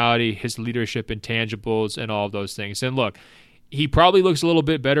personality, his leadership intangibles, and all of those things. And look, He probably looks a little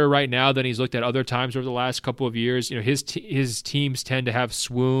bit better right now than he's looked at other times over the last couple of years. His teams tend to have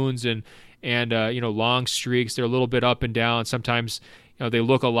swoons and long streaks. They're a little bit up and down. Sometimes they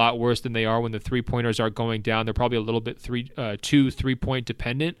look a lot worse than they are when the 3-pointers are going down. They're probably a little bit 3-point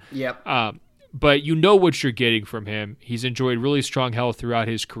dependent. Yep. But you know what you're getting from him. He's enjoyed really strong health throughout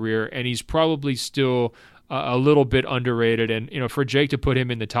his career, and he's probably still a little bit underrated. And for Jake to put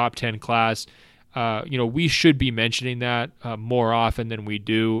him in the top 10 class, we should be mentioning that more often than we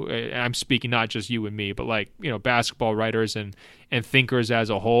do. I'm speaking not just you and me, but basketball writers and thinkers as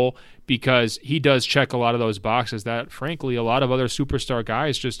a whole, because he does check a lot of those boxes that, frankly, a lot of other superstar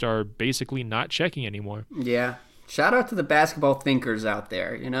guys just are basically not checking anymore. Yeah. Shout out to the basketball thinkers out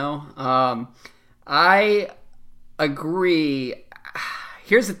there, I agree.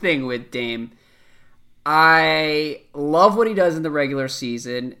 Here's the thing with Dame. I love what he does in the regular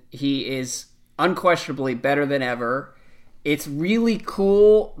season. He is unquestionably better than ever. It's really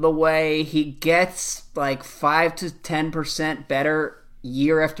cool the way he gets 5 to 10% better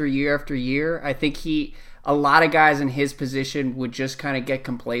year after year after year. I think a lot of guys in his position would just kind of get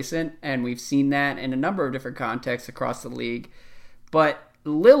complacent, and we've seen that in a number of different contexts across the league. But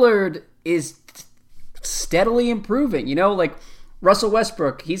Lillard is steadily improving. Russell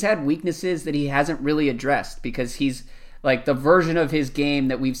Westbrook, he's had weaknesses that he hasn't really addressed because he's the version of his game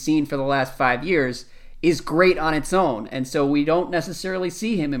that we've seen for the last 5 years is great on its own. And so we don't necessarily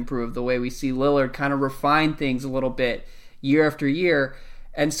see him improve the way we see Lillard kind of refine things a little bit year after year.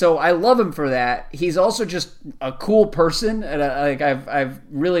 And so I love him for that. He's also just a cool person, and I've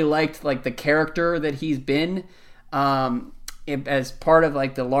really liked the character that he's been as part of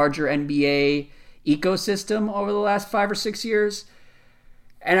the larger NBA ecosystem over the last 5 or 6 years.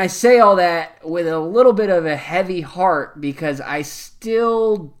 And I say all that with a little bit of a heavy heart because I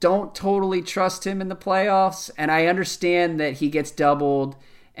still don't totally trust him in the playoffs, and I understand that he gets doubled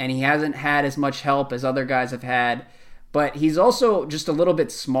and he hasn't had as much help as other guys have had. But he's also just a little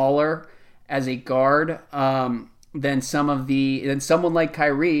bit smaller as a guard than someone like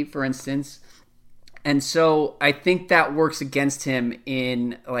Kyrie, for instance. And so I think that works against him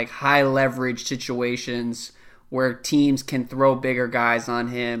in high leverage situations where teams can throw bigger guys on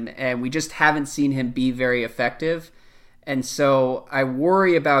him, and we just haven't seen him be very effective. And so I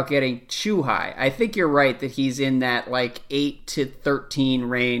worry about getting too high. I think you're right that he's in that 8 to 13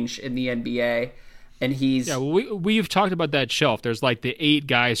 range in the NBA. And he's we've talked about that shelf. There's the 8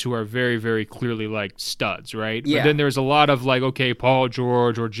 guys who are very, very clearly studs, right? Yeah. But then there's a lot of Paul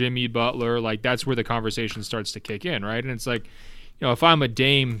George or Jimmy Butler. That's where the conversation starts to kick in, right? And it's if I'm a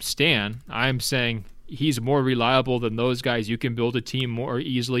Dame stan, I'm saying he's more reliable than those guys. You can build a team more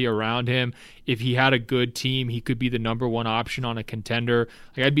easily around him. If he had a good team, he could be the number one option on a contender.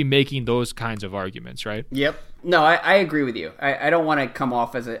 I'd be making those kinds of arguments, right? Yep. No, I agree with you. I don't want to come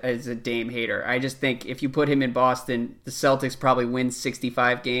off as a Dame hater. I just think if you put him in Boston, the Celtics probably win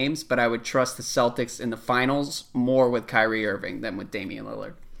 65 games, but I would trust the Celtics in the finals more with Kyrie Irving than with Damian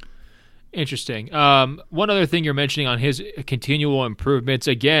Lillard. Interesting. One other thing you're mentioning on his continual improvements,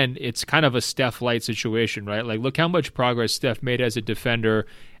 again, it's kind of a Steph-light situation, right? Look how much progress Steph made as a defender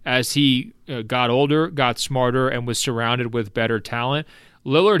as he got older, got smarter, and was surrounded with better talent.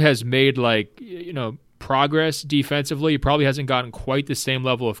 Lillard has made, progress defensively. He probably hasn't gotten quite the same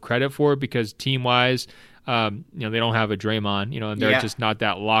level of credit for it because team-wise, they don't have a Draymond, and they're just not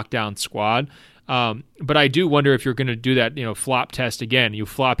that lockdown squad. But I do wonder if you're going to do that, flop test again. You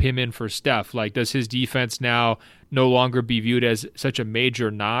flop him in for Steph. Does his defense now no longer be viewed as such a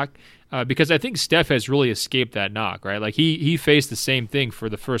major knock? Because I think Steph has really escaped that knock, right? He faced the same thing for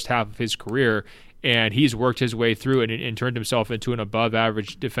the first half of his career, and he's worked his way through it and turned himself into an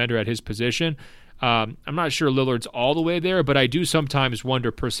above-average defender at his position. I'm not sure Lillard's all the way there, but I do sometimes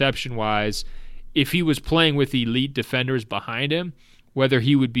wonder perception-wise if he was playing with elite defenders behind him, whether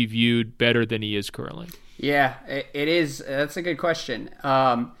he would be viewed better than he is currently. Yeah, it is. That's a good question.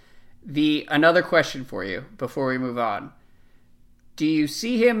 Another question for you before we move on. Do you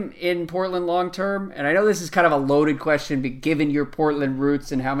see him in Portland long term? And I know this is kind of a loaded question, but given your Portland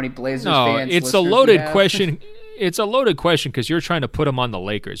roots and how many Blazers fans, it's a loaded question. It's a loaded question because you're trying to put him on the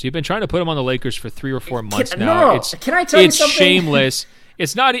Lakers. You've been trying to put him on the Lakers for 3 or 4 months now. Can I tell you something? It's shameless.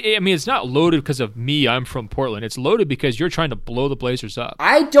 It's not. I mean, it's not loaded because of me. I'm from Portland. It's loaded because you're trying to blow the Blazers up.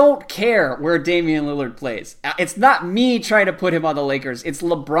 I don't care where Damian Lillard plays. It's not me trying to put him on the Lakers. It's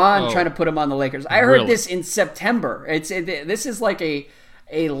LeBron trying to put him on the Lakers. I heard this in September. This is like a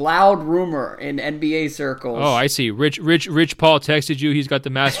a loud rumor in NBA circles. Oh, I see. Rich Paul texted you. He's got the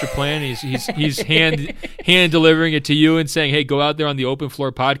master plan. He's hand delivering it to you and saying, "Hey, go out there on the Open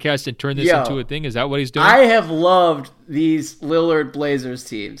Floor podcast and turn this into a thing." Is that what he's doing? I have loved these Lillard Blazers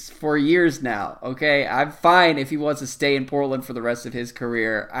teams for years now. Okay, I'm fine if he wants to stay in Portland for the rest of his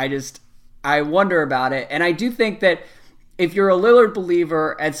career. I wonder about it, and I do think that if you're a Lillard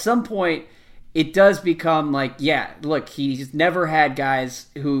believer, at some point it does become like, yeah, look, he's never had guys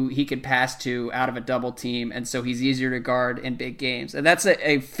who he could pass to out of a double team, and so he's easier to guard in big games. And that's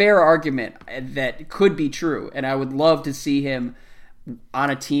a fair argument that could be true, and I would love to see him on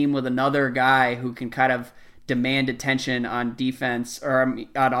a team with another guy who can kind of demand attention on defense or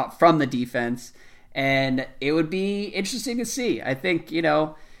from the defense, and it would be interesting to see. I think,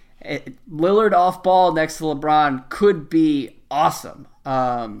 Lillard off ball next to LeBron could be awesome.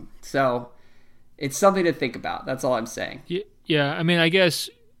 So it's something to think about. That's all I'm saying. Yeah, I mean, I guess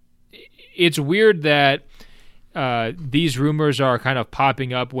it's weird that these rumors are kind of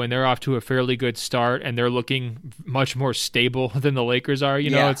popping up when they're off to a fairly good start and they're looking much more stable than the Lakers are.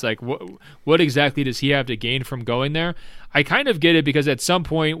 It's like, what exactly does he have to gain from going there? I kind of get it, because at some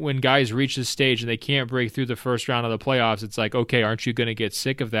point when guys reach this stage and they can't break through the first round of the playoffs, it's like, okay, aren't you going to get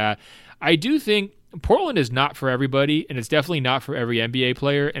sick of that? I do think Portland is not for everybody, and it's definitely not for every NBA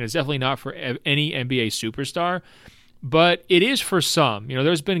player, and it's definitely not for any NBA superstar, but it is for some.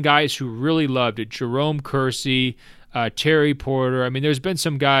 There's been guys who really loved it. Jerome Kersey, Terry Porter. I mean, there's been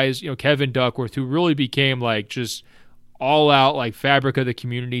some guys, Kevin Duckworth, who really became like just all out, like fabric of the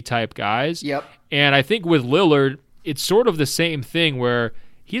community type guys. Yep. And I think with Lillard, it's sort of the same thing where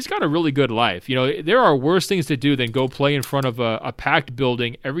he's got a really good life. There are worse things to do than go play in front of a packed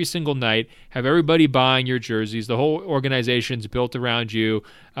building every single night, have everybody buying your jerseys. The whole organization's built around you.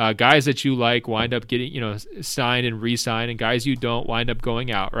 Guys that you like wind up getting, signed and re-signed, and guys you don't wind up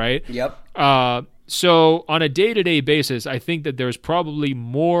going out, right? Yep. So on a day-to-day basis, I think that there's probably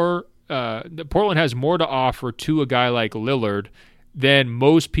more Portland has more to offer to a guy like Lillard than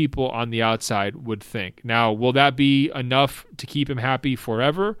most people on the outside would think. Now, will that be enough to keep him happy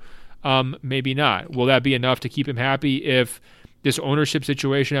forever? Maybe not. Will that be enough to keep him happy if this ownership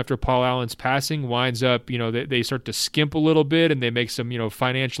situation after Paul Allen's passing winds up, they start to skimp a little bit and they make some,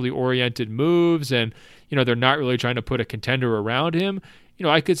 financially oriented moves, and, they're not really trying to put a contender around him?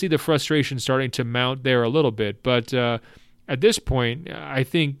 I could see the frustration starting to mount there a little bit, but at this point, I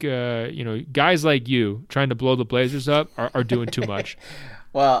think, guys like you trying to blow the Blazers up are doing too much.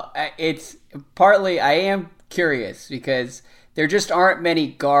 Well, it's partly I am curious because there just aren't many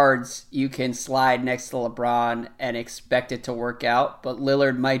guards you can slide next to LeBron and expect it to work out, but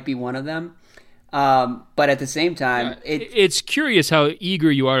Lillard might be one of them. But at the same time, it's curious how eager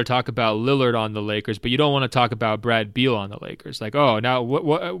you are to talk about Lillard on the Lakers, but you don't want to talk about Brad Beal on the Lakers. Like, oh, now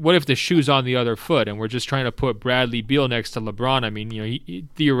what if the shoe's on the other foot and we're just trying to put Bradley Beal next to LeBron? I mean, he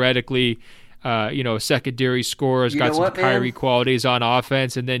theoretically, secondary scorers, got some Kyrie qualities on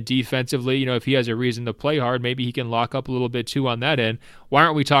offense, and then defensively, if he has a reason to play hard, maybe he can lock up a little bit too on that end. Why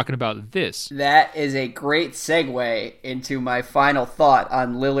aren't we talking about this? That is a great segue into my final thought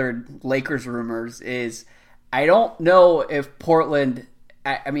on Lillard Lakers rumors is I don't know if Portland,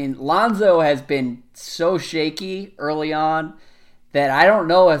 Lonzo has been so shaky early on that I don't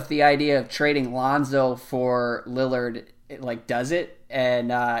know if the idea of trading Lonzo for Lillard does it.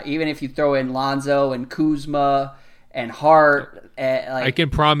 And even if you throw in Lonzo and Kuzma and Hart, I can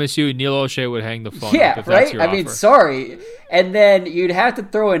promise you Neil O'Shea would hang the phone. Yeah, up if right. That's your offer. Sorry. And then you'd have to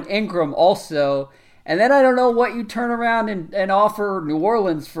throw in Ingram also. And then I don't know what you turn around and offer New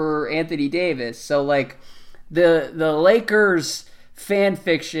Orleans for Anthony Davis. So the Lakers fan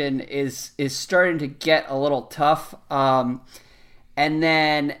fiction is starting to get a little tough. And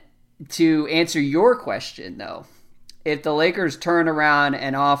then to answer your question though, if the Lakers turn around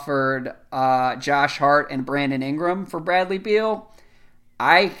and offered Josh Hart and Brandon Ingram for Bradley Beal,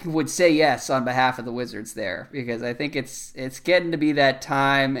 I would say yes on behalf of the Wizards there, because I think it's getting to be that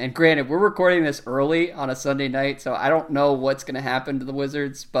time. And granted, we're recording this early on a Sunday night, so I don't know what's going to happen to the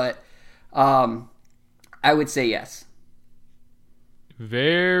Wizards, but I would say yes.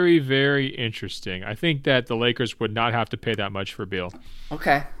 Very, very interesting. I think that the Lakers would not have to pay that much for Beal.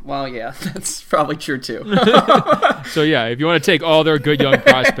 Okay. Well, yeah, that's probably true too. So, yeah, if you want to take all their good young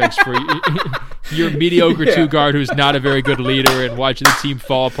prospects for your mediocre two-guard who's not a very good leader and watching the team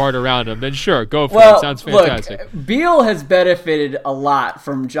fall apart around him, then sure, go for it. Sounds fantastic. Look, Beal has benefited a lot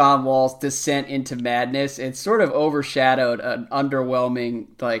from John Wall's descent into madness. It's sort of overshadowed an underwhelming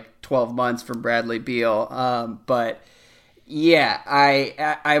 12 months from Bradley Beal. But Yeah,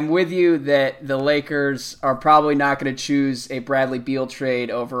 I'm with you that the Lakers are probably not going to choose a Bradley Beal trade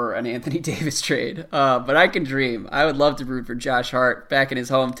over an Anthony Davis trade. But I can dream. I would love to root for Josh Hart back in his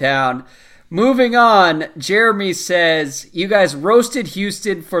hometown. Moving on, Jeremy says, you guys roasted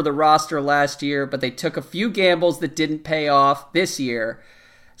Houston for the roster last year, but they took a few gambles that didn't pay off this year.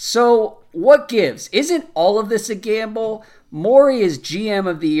 So what gives? Isn't all of this a gamble? Morey is GM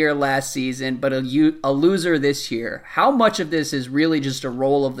of the year last season, but a loser this year. How much of this is really just a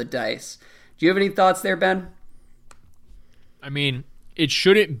roll of the dice? Do you have any thoughts there, Ben? I mean, it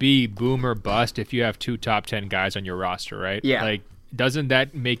shouldn't be boom or bust if you have 2 top 10 guys on your roster, right? Yeah. Like, doesn't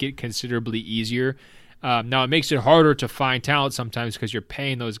that make it considerably easier? Now, it makes it harder to find talent sometimes because you're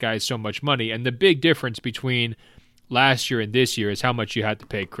paying those guys so much money. And the big difference between last year and this year is how much you had to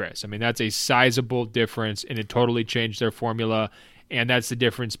pay Chris. I mean, that's a sizable difference, and it totally changed their formula. And that's the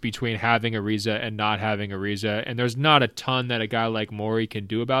difference between having Ariza and not having Ariza. And there's not a ton that a guy like Morey can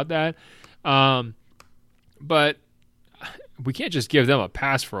do about that. But we can't just give them a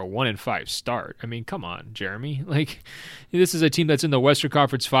pass for a 1-5 start. I mean, come on, Jeremy. Like, this is a team that's in the Western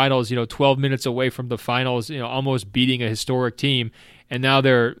Conference Finals, 12 minutes away from the finals, almost beating a historic team. And now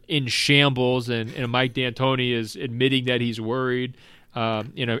they're in shambles, and Mike D'Antoni is admitting that he's worried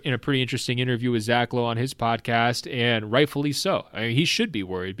in a pretty interesting interview with Zach Lowe on his podcast, and rightfully so. I mean, he should be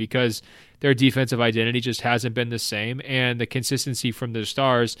worried because their defensive identity just hasn't been the same, and the consistency from the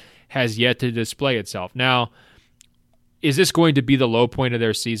stars has yet to display itself. Now, is this going to be the low point of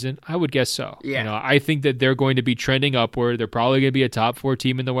their season? I would guess so. Yeah. I think that they're going to be trending upward. They're probably going to be a top 4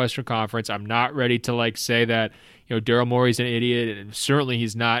 team in the Western Conference. I'm not ready to say that Daryl Morey's an idiot, and certainly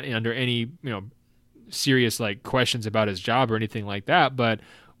he's not under any serious questions about his job or anything like that. But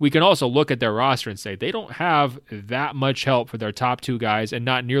we can also look at their roster and say they don't have that much help for their top 2 guys, and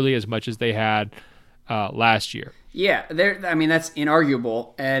not nearly as much as they had last year. Yeah, that's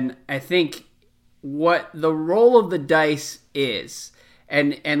inarguable, and I think what the roll of the dice is.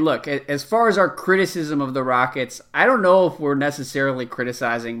 And look, as far as our criticism of the Rockets, I don't know if we're necessarily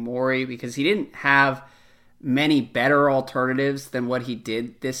criticizing Morey because he didn't have many better alternatives than what he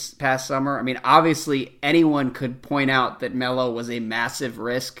did this past summer. I mean, obviously anyone could point out that Melo was a massive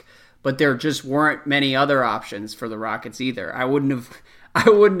risk, but there just weren't many other options for the Rockets either. I wouldn't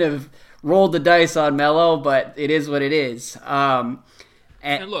have rolled the dice on Melo, but it is what it is.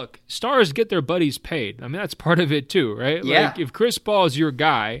 And look, stars get their buddies paid. I mean, that's part of it too, right? Yeah. Like, if Chris Paul is your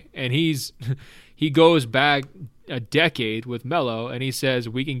guy and he goes back a decade with Melo and he says,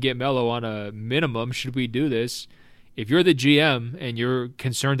 we can get Melo on a minimum, should we do this? If you're the GM and you're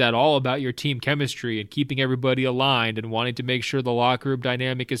concerned at all about your team chemistry and keeping everybody aligned and wanting to make sure the locker room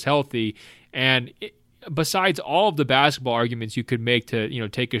dynamic is healthy, and besides all of the basketball arguments you could make to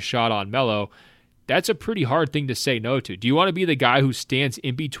take a shot on Melo, that's a pretty hard thing to say no to. Do you want to be the guy who stands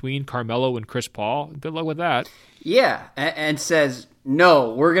in between Carmelo and Chris Paul? Good luck with that. Yeah, and says,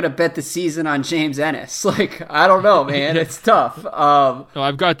 no, we're going to bet the season on James Ennis. I don't know, man. It's tough. No,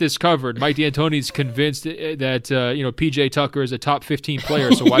 I've got this covered. Mike D'Antoni's convinced that P.J. Tucker is a top 15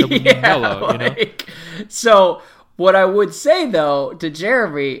 player, so why do we need Melo? So what I would say, though, to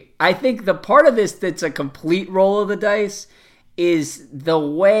Jeremy, I think the part of this that's a complete roll of the dice is the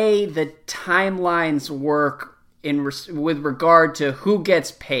way the timelines work with regard to who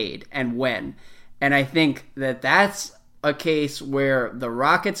gets paid and when. And I think that that's a case where the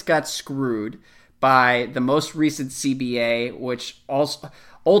Rockets got screwed by the most recent CBA, which also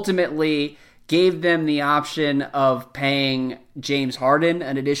ultimately gave them the option of paying James Harden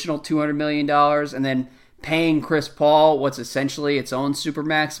an additional $200 million and then paying Chris Paul what's essentially its own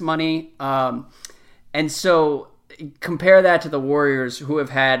Supermax money. And so compare that to the Warriors, who have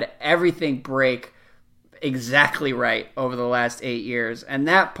had everything break exactly right over the last 8 years. And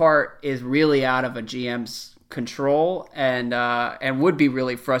that part is really out of a GM's control and would be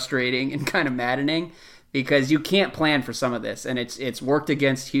really frustrating and kind of maddening because you can't plan for some of this. And it's worked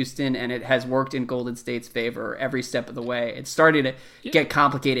against Houston, and it has worked in Golden State's favor every step of the way. It's starting to get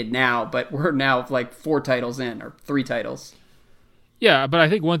complicated now, but we're now 4 titles in, or 3 titles. Yeah, but I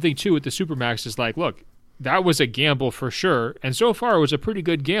think one thing, too, with the Supermax is look, that was a gamble for sure, and so far it was a pretty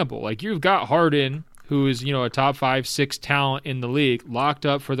good gamble. You've got Harden, who is a top 5, 6 talent in the league, locked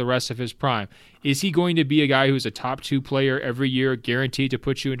up for the rest of his prime. Is he going to be a guy who's a top 2 player every year, guaranteed to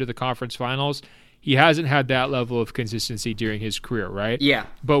put you into the conference finals? he hasn't had that level of consistency during his career, right? Yeah.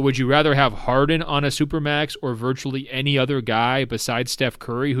 But would you rather have Harden on a Supermax or virtually any other guy besides Steph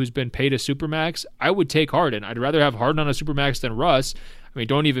Curry who's been paid a Supermax? I would take Harden. I'd rather have Harden on a Supermax than Russ. I mean,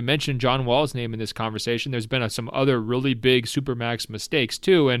 don't even mention John Wall's name in this conversation. There's been some other really big Supermax mistakes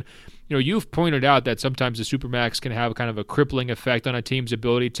too. And, you've pointed out that sometimes the Supermax can have kind of a crippling effect on a team's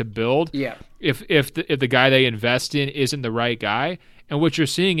ability to build. Yeah. If the guy they invest in isn't the right guy. And what you're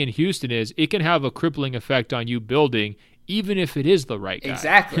seeing in Houston is it can have a crippling effect on you building, even if it is the right guy.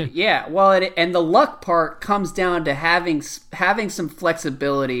 Exactly. Yeah. Well, and the luck part comes down to having some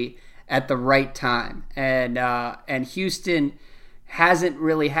flexibility at the right time. And Houston hasn't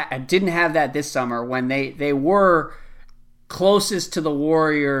really didn't have that this summer when they were closest to the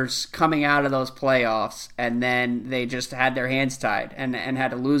Warriors coming out of those playoffs, and then they just had their hands tied and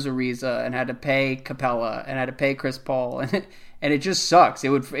had to lose Ariza and had to pay Capella and had to pay Chris Paul, and it just sucks. It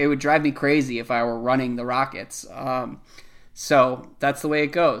would drive me crazy if I were running the Rockets. So that's the way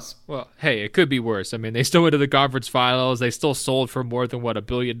it goes. Well, hey, it could be worse. I mean, they still went to the conference finals. They still sold for more than $1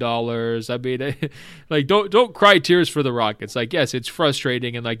 billion. I mean, don't cry tears for the Rockets. Like, yes, it's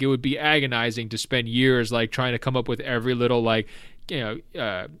frustrating, and it would be agonizing to spend years trying to come up with every little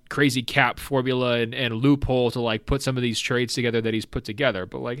crazy cap formula and loophole to put some of these trades together that he's put together.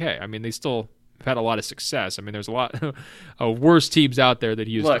 But hey, I mean, they still have had a lot of success. I mean, there's a lot of worse teams out there than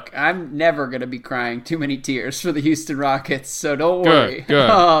Houston. Look, I'm never going to be crying too many tears for the Houston Rockets, so don't worry. Good.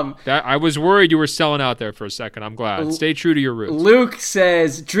 I was worried you were selling out there for a second. I'm glad. Stay true to your roots. Luke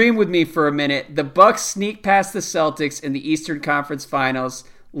says, dream with me for a minute. The Bucks sneak past the Celtics in the Eastern Conference Finals,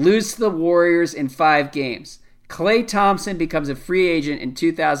 lose to the Warriors in 5 games. Klay Thompson becomes a free agent in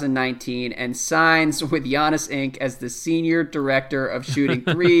 2019 and signs with Giannis Inc. as the senior director of shooting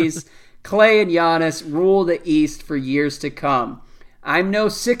threes. Klay and Giannis rule the East for years to come. I'm no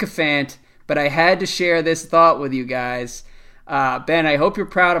sycophant, but I had to share this thought with you guys. Ben, I hope you're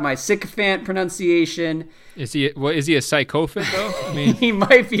proud of my sycophant pronunciation. Is he a sycophant, though? I mean, he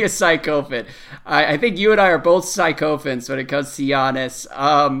might be a sycophant. I think you and I are both sycophants when it comes to Giannis.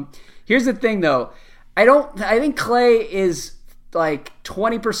 Here's the thing, though. I think Klay is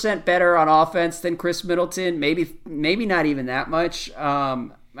 20% better on offense than Chris Middleton. Maybe not even that much.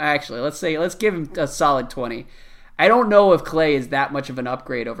 Actually, let's give him a solid 20. I don't know if Klay is that much of an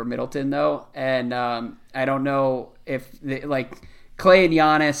upgrade over Middleton, though, and I don't know if Klay and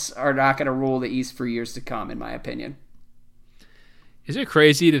Giannis are not going to rule the East for years to come, in my opinion. Is it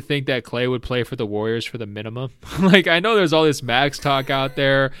crazy to think that Klay would play for the Warriors for the minimum? I know there's all this max talk out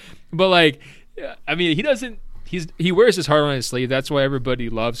there, but I mean, he wears his heart on his sleeve. That's why everybody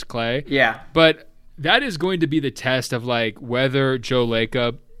loves Klay. Yeah, but that is going to be the test of whether Joe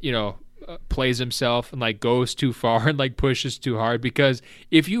Lacob, plays himself and goes too far and pushes too hard. Because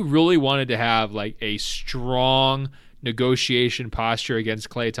if you really wanted to have a strong negotiation posture against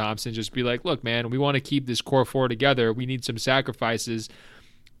Klay Thompson, just be look, man, we want to keep this core four together. We need some sacrifices.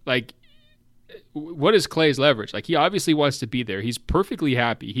 What is Klay's leverage? He obviously wants to be there. He's perfectly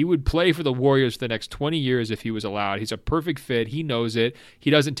happy. He would play for the Warriors for the next 20 years if he was allowed. He's a perfect fit. He knows it. He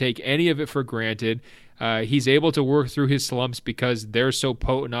doesn't take any of it for granted. He's able to work through his slumps because they're so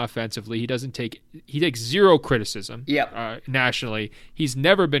potent offensively. He takes zero criticism nationally. He's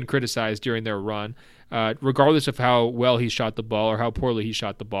never been criticized during their run, regardless of how well he shot the ball or how poorly he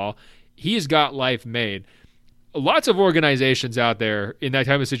shot the ball. He's got life made. Lots of organizations out there in that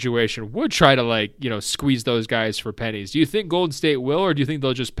type of situation would try to squeeze those guys for pennies. Do you think Golden State will, or do you think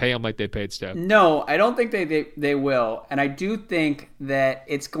they'll just pay them like they paid Steph? No, I don't think they will. And I do think that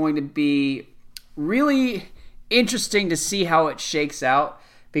it's going to be really interesting to see how it shakes out,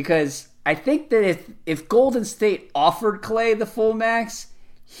 because I think that if Golden State offered Klay the full max,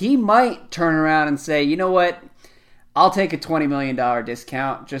 he might turn around and say, you know what, I'll take a $20 million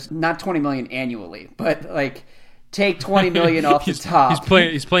discount, just not $20 million annually, but take $20 million off the top.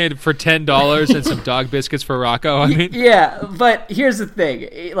 He's playing for $10 and some dog biscuits for Rocco. I mean, yeah, but here's the thing: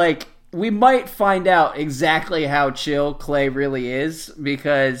 we might find out exactly how chill Klay really is,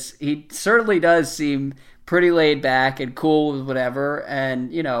 because he certainly does seem pretty laid back and cool with whatever.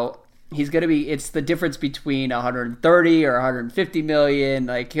 And he's gonna be. It's the difference between 130 or 150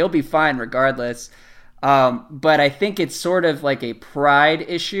 million. He'll be fine regardless. But I think it's sort of a pride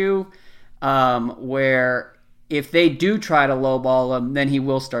issue, where if they do try to lowball him, then he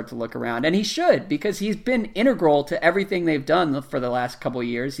will start to look around. And he should, because he's been integral to everything they've done for the last couple of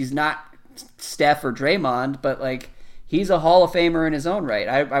years. He's not Steph or Draymond, but he's a Hall of Famer in his own right.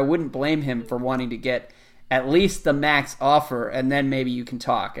 I wouldn't blame him for wanting to get at least the max offer, and then maybe you can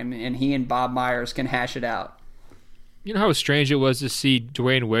talk, and he and Bob Myers can hash it out. You know how strange it was to see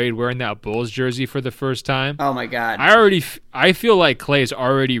Dwayne Wade wearing that Bulls jersey for the first time? Oh, my God. I feel like Klay's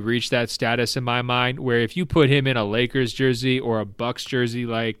already reached that status in my mind where if you put him in a Lakers jersey or a Bucks jersey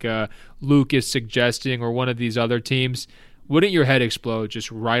like Luke is suggesting or one of these other teams, wouldn't your head explode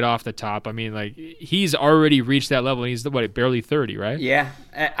just right off the top? I mean, like, he's already reached that level. He's, barely 30, right? Yeah.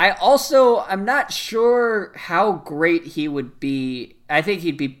 I'm not sure how great he would be. I think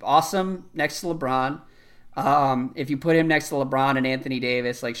he'd be awesome next to LeBron. If you put him next to LeBron and Anthony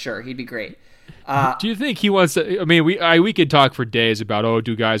Davis, like, sure, he'd be great. Do you think he wants to? I mean, we could talk for days about,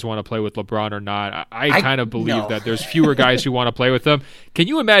 do guys want to play with LeBron or not? I kind of believe that there's fewer guys who want to play with them. Can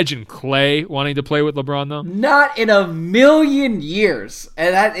you imagine Klay wanting to play with LeBron, though? Not in a million years.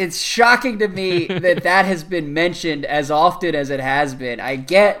 And it's shocking to me that has been mentioned as often as it has been. I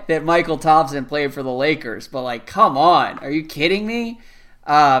get that Michael Thompson played for the Lakers, but, like, come on. Are you kidding me?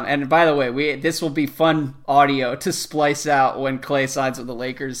 And by the way, this will be fun audio to splice out when Klay signs with the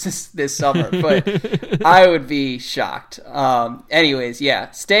Lakers this summer, but I would be shocked. Anyways,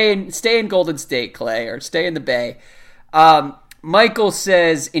 yeah, stay in Golden State, Klay, or stay in the Bay. Michael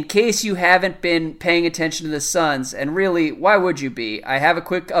says, in case you haven't been paying attention to the Suns, and really, why would you be? I have a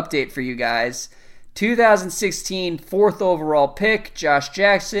quick update for you guys. 2016 fourth overall pick, Josh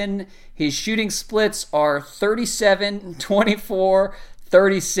Jackson. His shooting splits are 37, 24,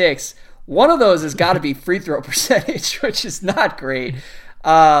 36. One of those has got to be free throw percentage, which is not great.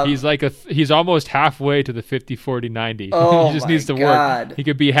 He's almost halfway to the 50-40-90. Oh, he just needs to work. He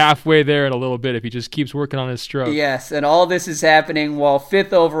could be halfway there in a little bit if he just keeps working on his stroke. Yes, and all this is happening while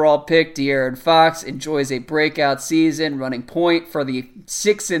fifth overall pick De'Aaron Fox enjoys a breakout season, running point for the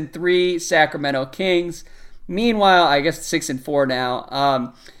 6-3 Sacramento Kings. Meanwhile, I guess 6-4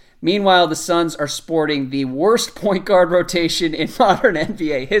 now. Meanwhile, the Suns are sporting the worst point guard rotation in modern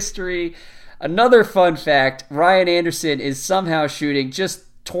NBA history. Another fun fact, Ryan Anderson is somehow shooting just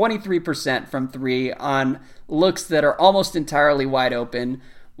 23% from three on looks that are almost entirely wide open,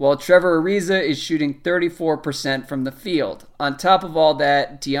 while Trevor Ariza is shooting 34% from the field. On top of all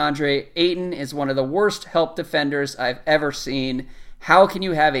that, DeAndre Ayton is one of the worst help defenders I've ever seen. How can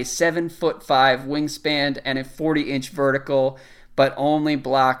you have a 7'5" wingspan and a 40-inch vertical, but only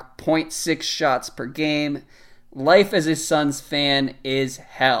block 0.6 shots per game? Life as a Suns fan is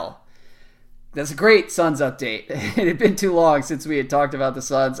hell. That's a great Suns update. It had been too long since we had talked about the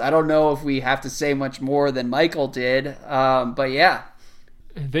Suns. I don't know if we have to say much more than Michael did, but yeah.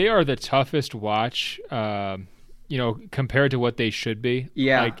 They are the toughest watch, compared to what they should be.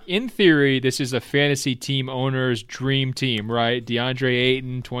 Yeah. Like, in theory, this is a fantasy team owner's dream team, right? DeAndre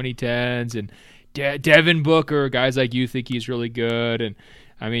Ayton, 2010s, and Devin Booker, guys like you think he's really good. And,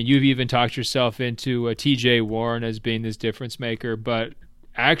 I mean, you've even talked yourself into TJ Warren as being this difference maker, but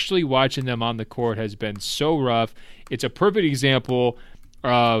actually watching them on the court has been so rough. It's a perfect example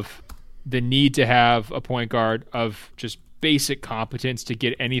of the need to have a point guard of just basic competence to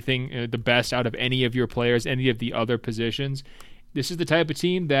get anything, the best out of any of your players, any of the other positions. This is the type of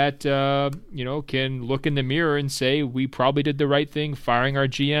team that, can look in the mirror and say, we probably did the right thing firing our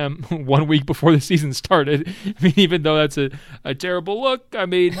GM 1 week before the season started. I mean, even though that's a terrible look, I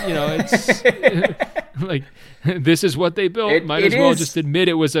mean, it's like, this is what they built. Might as well just admit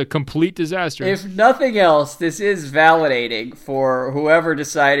it was a complete disaster. If nothing else, this is validating for whoever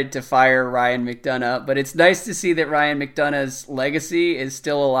decided to fire Ryan McDonough. But it's nice to see that Ryan McDonough's legacy is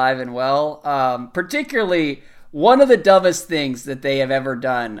still alive and well. Particularly, one of the dumbest things that they have ever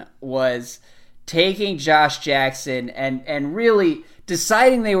done was taking Josh Jackson and really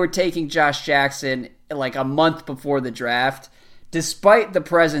deciding they were taking Josh Jackson like a month before the draft, despite the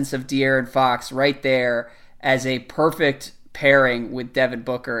presence of De'Aaron Fox right there as a perfect pairing with Devin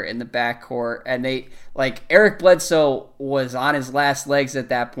Booker in the backcourt. And Eric Bledsoe was on his last legs at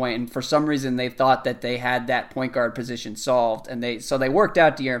that point, and for some reason they thought that they had that point guard position solved, and so they worked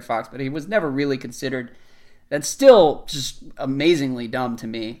out De'Aaron Fox, but he was never really considered. That's still just amazingly dumb to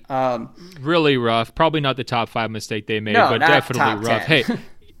me. Really rough. Probably not the top 5 mistake they made, no, but definitely rough. 10.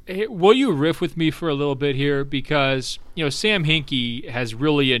 Hey, will you riff with me for a little bit here? Because, Sam Hinkie has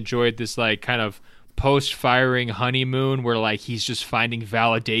really enjoyed this, kind of post-firing honeymoon where, he's just finding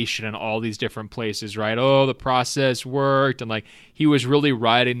validation in all these different places, right? Oh, the process worked, and, he was really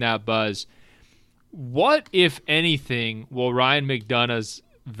riding that buzz. What, if anything, will Ryan McDonough's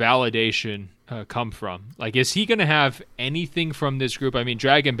validation come from? Is he going to have anything from this group? I mean,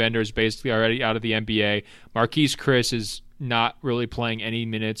 Dragon Bender is basically already out of the NBA. Marquise Chris is not really playing any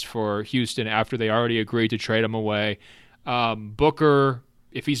minutes for Houston after they already agreed to trade him away. Booker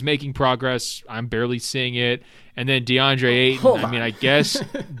if he's making progress, I'm barely seeing it. And then DeAndre Ayton, Hold I mean, on. I guess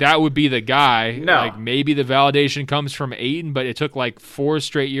that would be the guy. No. Like maybe the validation comes from Ayton, but it took like 4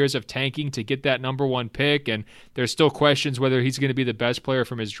 straight years of tanking to get that number 1 pick. And there's still questions whether he's going to be the best player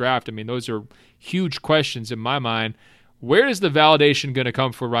from his draft. I mean, those are huge questions in my mind. Where is the validation going to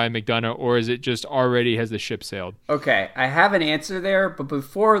come for Ryan McDonough, or is it just already has the ship sailed? Okay, I have an answer there, but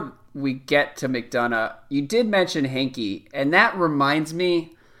before we get to McDonough, you did mention Hinkie, and that reminds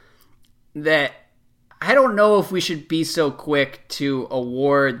me that I don't know if we should be so quick to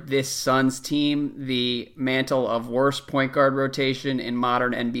award this Suns team the mantle of worst point guard rotation in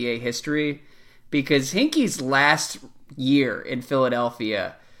modern NBA history, because Hinkie's last year in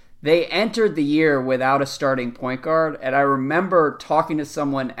Philadelphia, they entered the year without a starting point guard, and I remember talking to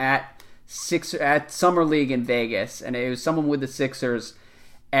someone at Summer League in Vegas, and it was someone with the Sixers,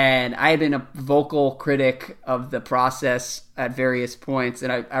 and I had been a vocal critic of the process at various points,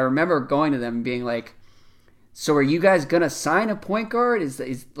 and I remember going to them and being like, so are you guys going to sign a point guard?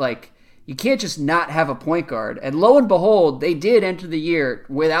 Is like, you can't just not have a point guard. And lo and behold, they did enter the year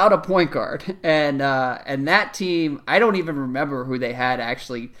without a point guard. And that team, I don't even remember who they had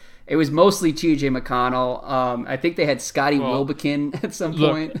actually. It was mostly TJ McConnell. I think they had Scotty Wilbekin at some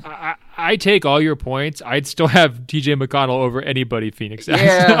point. I take all your points. I'd still have TJ McConnell over anybody Phoenix.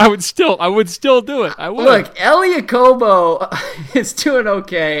 Yeah. I would still do it. I would. Look, Elie Kobo is doing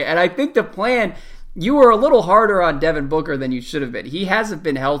okay, and I think the plan. You were a little harder on Devin Booker than you should have been. He hasn't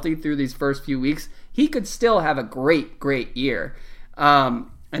been healthy through these first few weeks. He could still have a great year.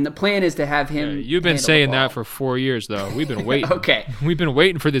 And the plan is to have him. Yeah, you've been saying that for 4 years, though. We've been waiting. Okay. We've been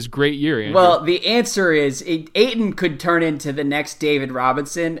waiting for this great year, Andrew. Well, the answer is Ayton could turn into the next David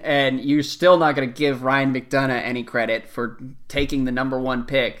Robinson, and you're still not going to give Ryan McDonough any credit for taking the number 1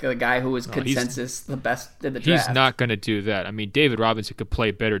 pick, the guy who was consensus the best in the draft. He's not going to do that. I mean, David Robinson could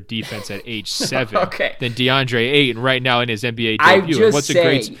play better defense at age 7 okay. than DeAndre Ayton right now in his NBA debut. I'm just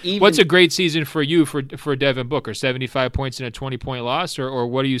what's a great season for you for Devin Booker? 75 points in a 20-point loss, or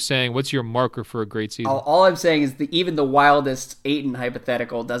what are you saying? What's your marker for a great season? All I'm saying is even the wildest Ayton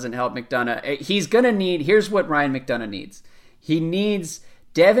hypothetical doesn't help McDonough. He's going to need – here's what Ryan McDonough needs. He needs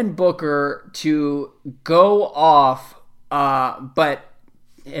Devin Booker to go off, but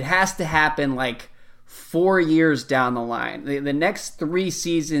it has to happen like 4 years down the line. The next 3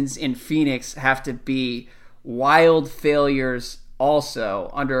 seasons in Phoenix have to be wild failures also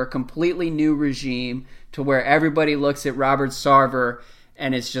under a completely new regime to where everybody looks at Robert Sarver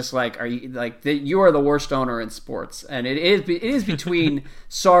and it's just like, are you like you are the worst owner in sports? And it is between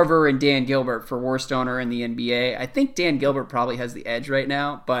Sarver and Dan Gilbert for worst owner in the NBA. I think Dan Gilbert probably has the edge right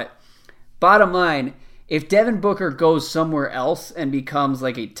now. But bottom line, if Devin Booker goes somewhere else and becomes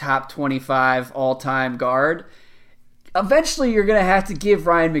like a top 25 all-time guard, eventually you're going to have to give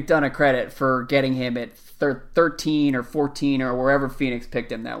Ryan McDonough credit for getting him at 13 or 14 or wherever Phoenix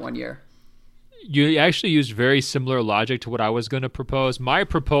picked him that one year. You actually used very similar logic to what I was going to propose. My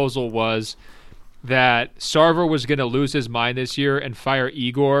proposal was that Sarver was going to lose his mind this year and fire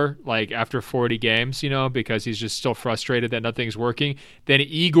Igor like after 40 games, because he's just still frustrated that nothing's working. Then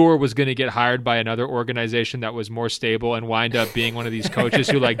Igor was going to get hired by another organization that was more stable and wind up being one of these coaches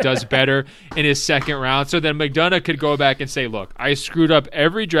who like does better in his second round. So then McDonough could go back and say, look, I screwed up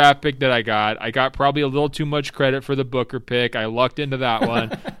every draft pick that I got. I got probably a little too much credit for the Booker pick. I lucked into that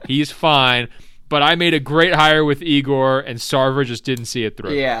one. He's fine. But I made a great hire with Igor, and Sarver just didn't see it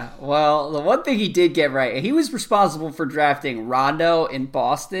through. Yeah, well, the one thing he did get right, he was responsible for drafting Rondo in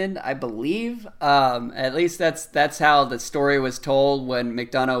Boston, I believe. At least that's how the story was told when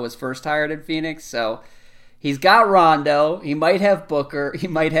McDonough was first hired in Phoenix. So he's got Rondo. He might have Booker. He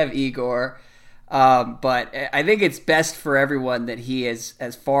might have Igor. But I think it's best for everyone that he is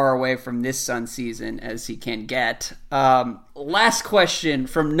as far away from this Sun season as he can get. Last question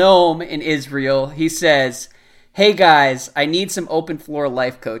from Noam in Israel. He says, hey guys, I need some open floor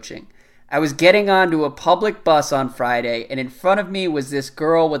life coaching. I was getting onto a public bus on Friday, and in front of me was this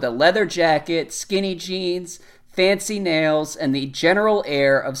girl with a leather jacket, skinny jeans, fancy nails, and the general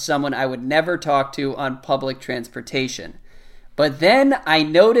air of someone I would never talk to on public transportation. But then I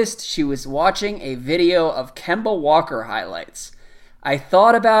noticed she was watching a video of Kemba Walker highlights. I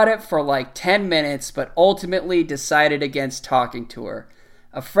thought about it for like 10 minutes, but ultimately decided against talking to her.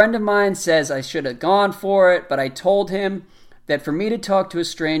 A friend of mine says I should have gone for it, but I told him that for me to talk to a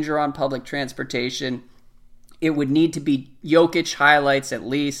stranger on public transportation, it would need to be Jokic highlights at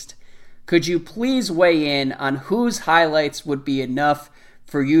least. Could you please weigh in on whose highlights would be enough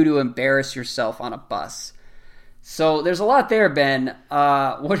for you to embarrass yourself on a bus? So there's a lot there, Ben.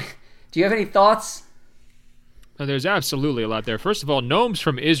 What do you have any thoughts? There's absolutely a lot there. First of all, Noam's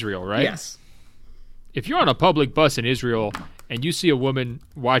from Israel, right? Yes. If you're on a public bus in Israel and you see a woman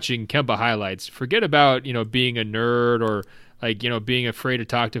watching Kemba highlights, forget about, being a nerd or being afraid to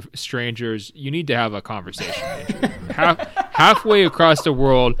talk to strangers. You need to have a conversation. Halfway across the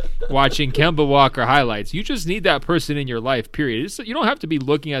world watching Kemba Walker highlights. You just need that person in your life, period. You don't have to be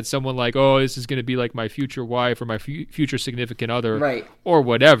looking at someone like, oh, this is going to be like my future wife or my future significant other, right, or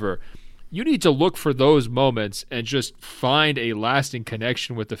whatever. You need to look for those moments and just find a lasting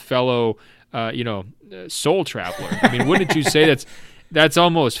connection with the fellow, soul traveler. I mean, wouldn't you say that's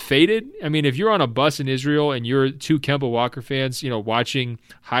almost fated? I mean, if you're on a bus in Israel and you're two Kemba Walker fans, watching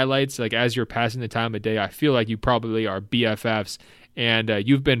highlights like as you're passing the time of day, I feel like you probably are BFFs, and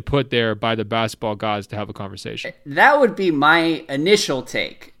you've been put there by the basketball gods to have a conversation. That would be my initial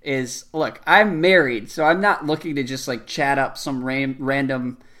take is, look, I'm married, so I'm not looking to just chat up some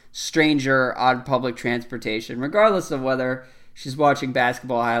random stranger on public transportation, regardless of whether she's watching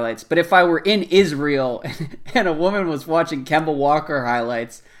basketball highlights. But if I were in Israel and a woman was watching Kemba Walker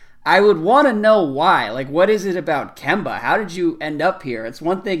highlights, I would want to know why. What is it about Kemba? How did you end up here? It's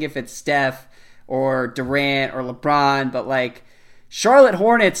one thing if it's Steph or Durant or LeBron, but Charlotte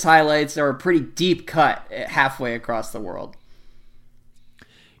Hornets highlights are a pretty deep cut halfway across the world.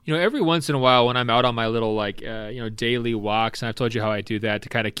 Every once in a while when I'm out on my little daily walks, and I've told you how I do that to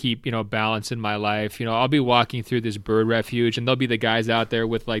kind of keep, balance in my life, I'll be walking through this bird refuge and there'll be the guys out there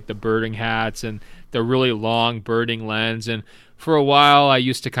with the birding hats and the really long birding lens. And for a while I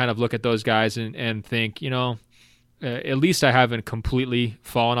used to kind of look at those guys and think, at least I haven't completely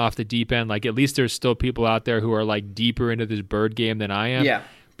fallen off the deep end. At least there's still people out there who are deeper into this bird game than I am. Yeah.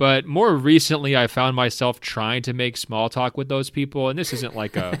 But more recently, I found myself trying to make small talk with those people, and this isn't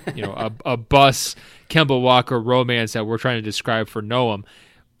like a bus Kemba Walker romance that we're trying to describe for Noam.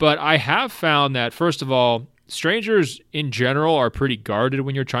 But I have found that, first of all, strangers in general are pretty guarded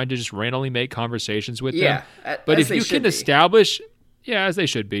when you're trying to just randomly make conversations with them. But if you can establish, as they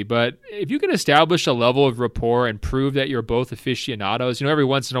should be, but if you can establish a level of rapport and prove that you're both aficionados, every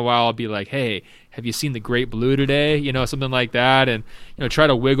once in a while I'll be like, hey, have you seen the Great Blue today? Something like that, and try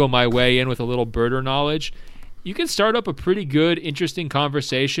to wiggle my way in with a little birder knowledge. You can start up a pretty good, interesting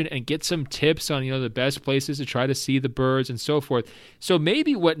conversation and get some tips on the best places to try to see the birds and so forth. So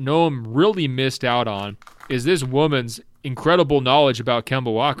maybe what Noam really missed out on is this woman's incredible knowledge about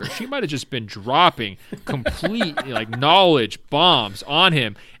Kemba Walker. She might have just been dropping complete knowledge bombs on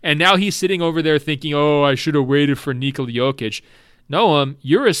him, and now he's sitting over there thinking, oh, I should have waited for Nikola Jokic. Noam,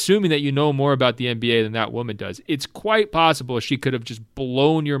 you're assuming that you know more about the NBA than that woman does. It's quite possible she could have just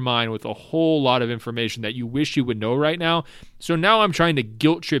blown your mind with a whole lot of information that you wish you would know right now. So now I'm trying to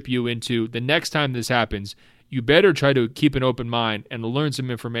guilt trip you into the next time this happens, you better try to keep an open mind and learn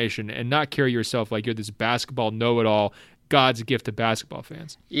some information and not carry yourself like you're this basketball know-it-all, God's gift to basketball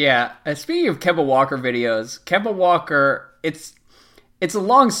fans. Yeah. Speaking of Kemba Walker videos, Kemba Walker, it's a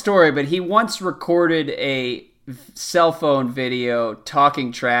long story, but he once recorded a cell phone video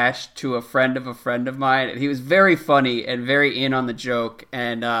talking trash to a friend of mine, and he was very funny and very in on the joke,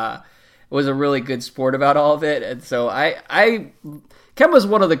 and was a really good sport about all of it. And so Kemba's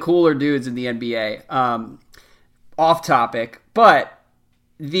one of the cooler dudes in the NBA. Off topic, but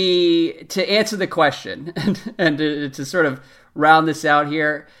to answer the question and to sort of round this out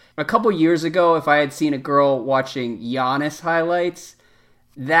here, a couple years ago, if I had seen a girl watching Giannis highlights,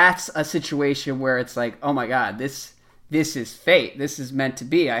 that's a situation where it's like, oh my God, this is fate. This is meant to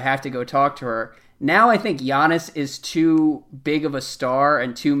be. I have to go talk to her. Now I think Giannis is too big of a star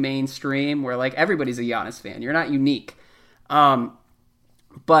and too mainstream where everybody's a Giannis fan. You're not unique.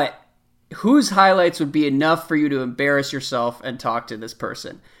 But whose highlights would be enough for you to embarrass yourself and talk to this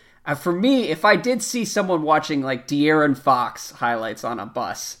person? For me, if I did see someone watching De'Aaron Fox highlights on a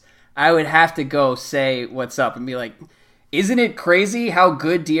bus, I would have to go say what's up and be like, isn't it crazy how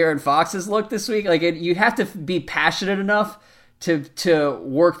good De'Aaron Fox has looked this week? You have to be passionate enough to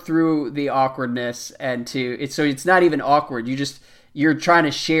work through the awkwardness and so it's not even awkward. You're trying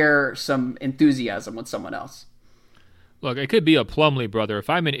to share some enthusiasm with someone else. Look, it could be a Plumlee brother. If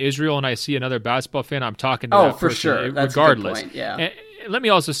I'm in Israel and I see another basketball fan, I'm talking to that person. For sure. That's regardless. A good point. Yeah. And let me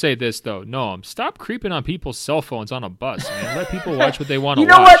also say this, though. Noam, stop creeping on people's cell phones on a bus, man. Let people watch what they want to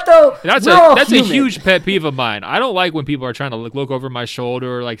watch. You know what, though? That's a huge pet peeve of mine. I don't like when people are trying to look over my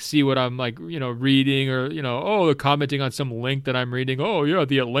shoulder or see what I'm reading or, they're commenting on some link that I'm reading. Oh, yeah,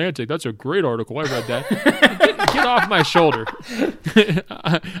 The Atlantic. That's a great article. I read that. Get off my shoulder.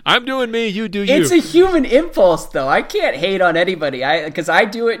 I'm doing me. You do you. It's a human impulse, though. I can't hate on anybody because I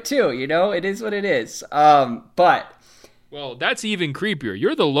do it, too. It is what it is. But Well, that's even creepier.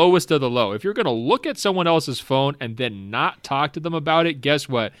 You're the lowest of the low. If you're going to look at someone else's phone and then not talk to them about it, guess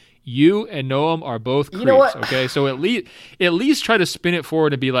what? You and Noam are both creeps, you know what? Okay? So at least try to spin it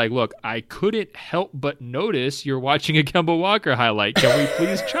forward and be like, look, I couldn't help but notice you're watching a Kemba Walker highlight. Can we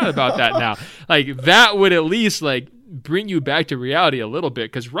please chat about that now? Like, that would at least, like, bring you back to reality a little bit,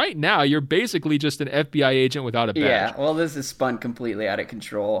 because right now you're basically just an FBI agent without a badge. Yeah, well, this is spun completely out of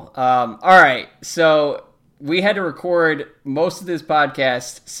control. All right, so we had to record most of this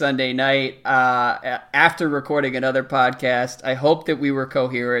podcast Sunday night after recording another podcast. I hope that we were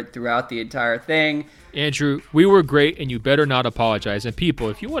coherent throughout the entire thing. Andrew, we were great, and you better not apologize. And people,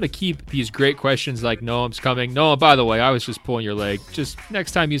 if you want to keep these great questions like Noam's coming, Noam, by the way, I was just pulling your leg. Just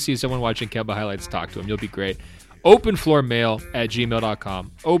next time you see someone watching Kemba highlights, talk to him. You'll be great.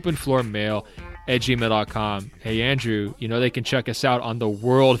 openfloormail@gmail.com. openfloormail@gmail.com. Hey, Andrew, you know they can check us out on the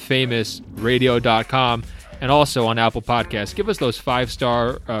world-famous radio.com and also on Apple Podcasts. Give us those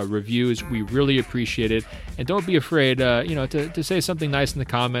 5-star reviews. We really appreciate it. And don't be afraid, to say something nice in the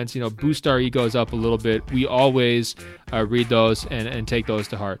comments. Boost our egos up a little bit. We always read those and take those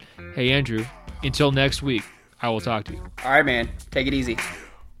to heart. Hey, Andrew, until next week, I will talk to you. All right, man. Take it easy.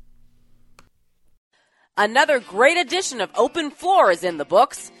 Another great edition of Open Floor is in the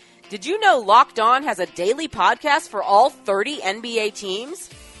books. Did you know Locked On has a daily podcast for all 30 NBA teams?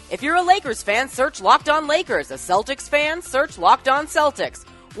 If you're a Lakers fan, search Locked On Lakers. A Celtics fan, search Locked On Celtics.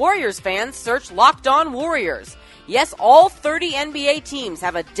 Warriors fans, search Locked On Warriors. Yes, all 30 NBA teams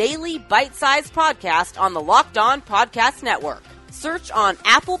have a daily bite-sized podcast on the Locked On Podcast Network. Search on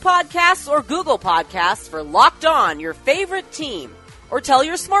Apple Podcasts or Google Podcasts for Locked On, your favorite team. Or tell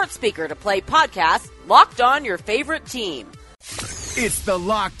your smart speaker to play podcast Locked On Your Favorite Team. It's the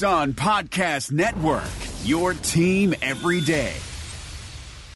Locked On Podcast Network, your team every day.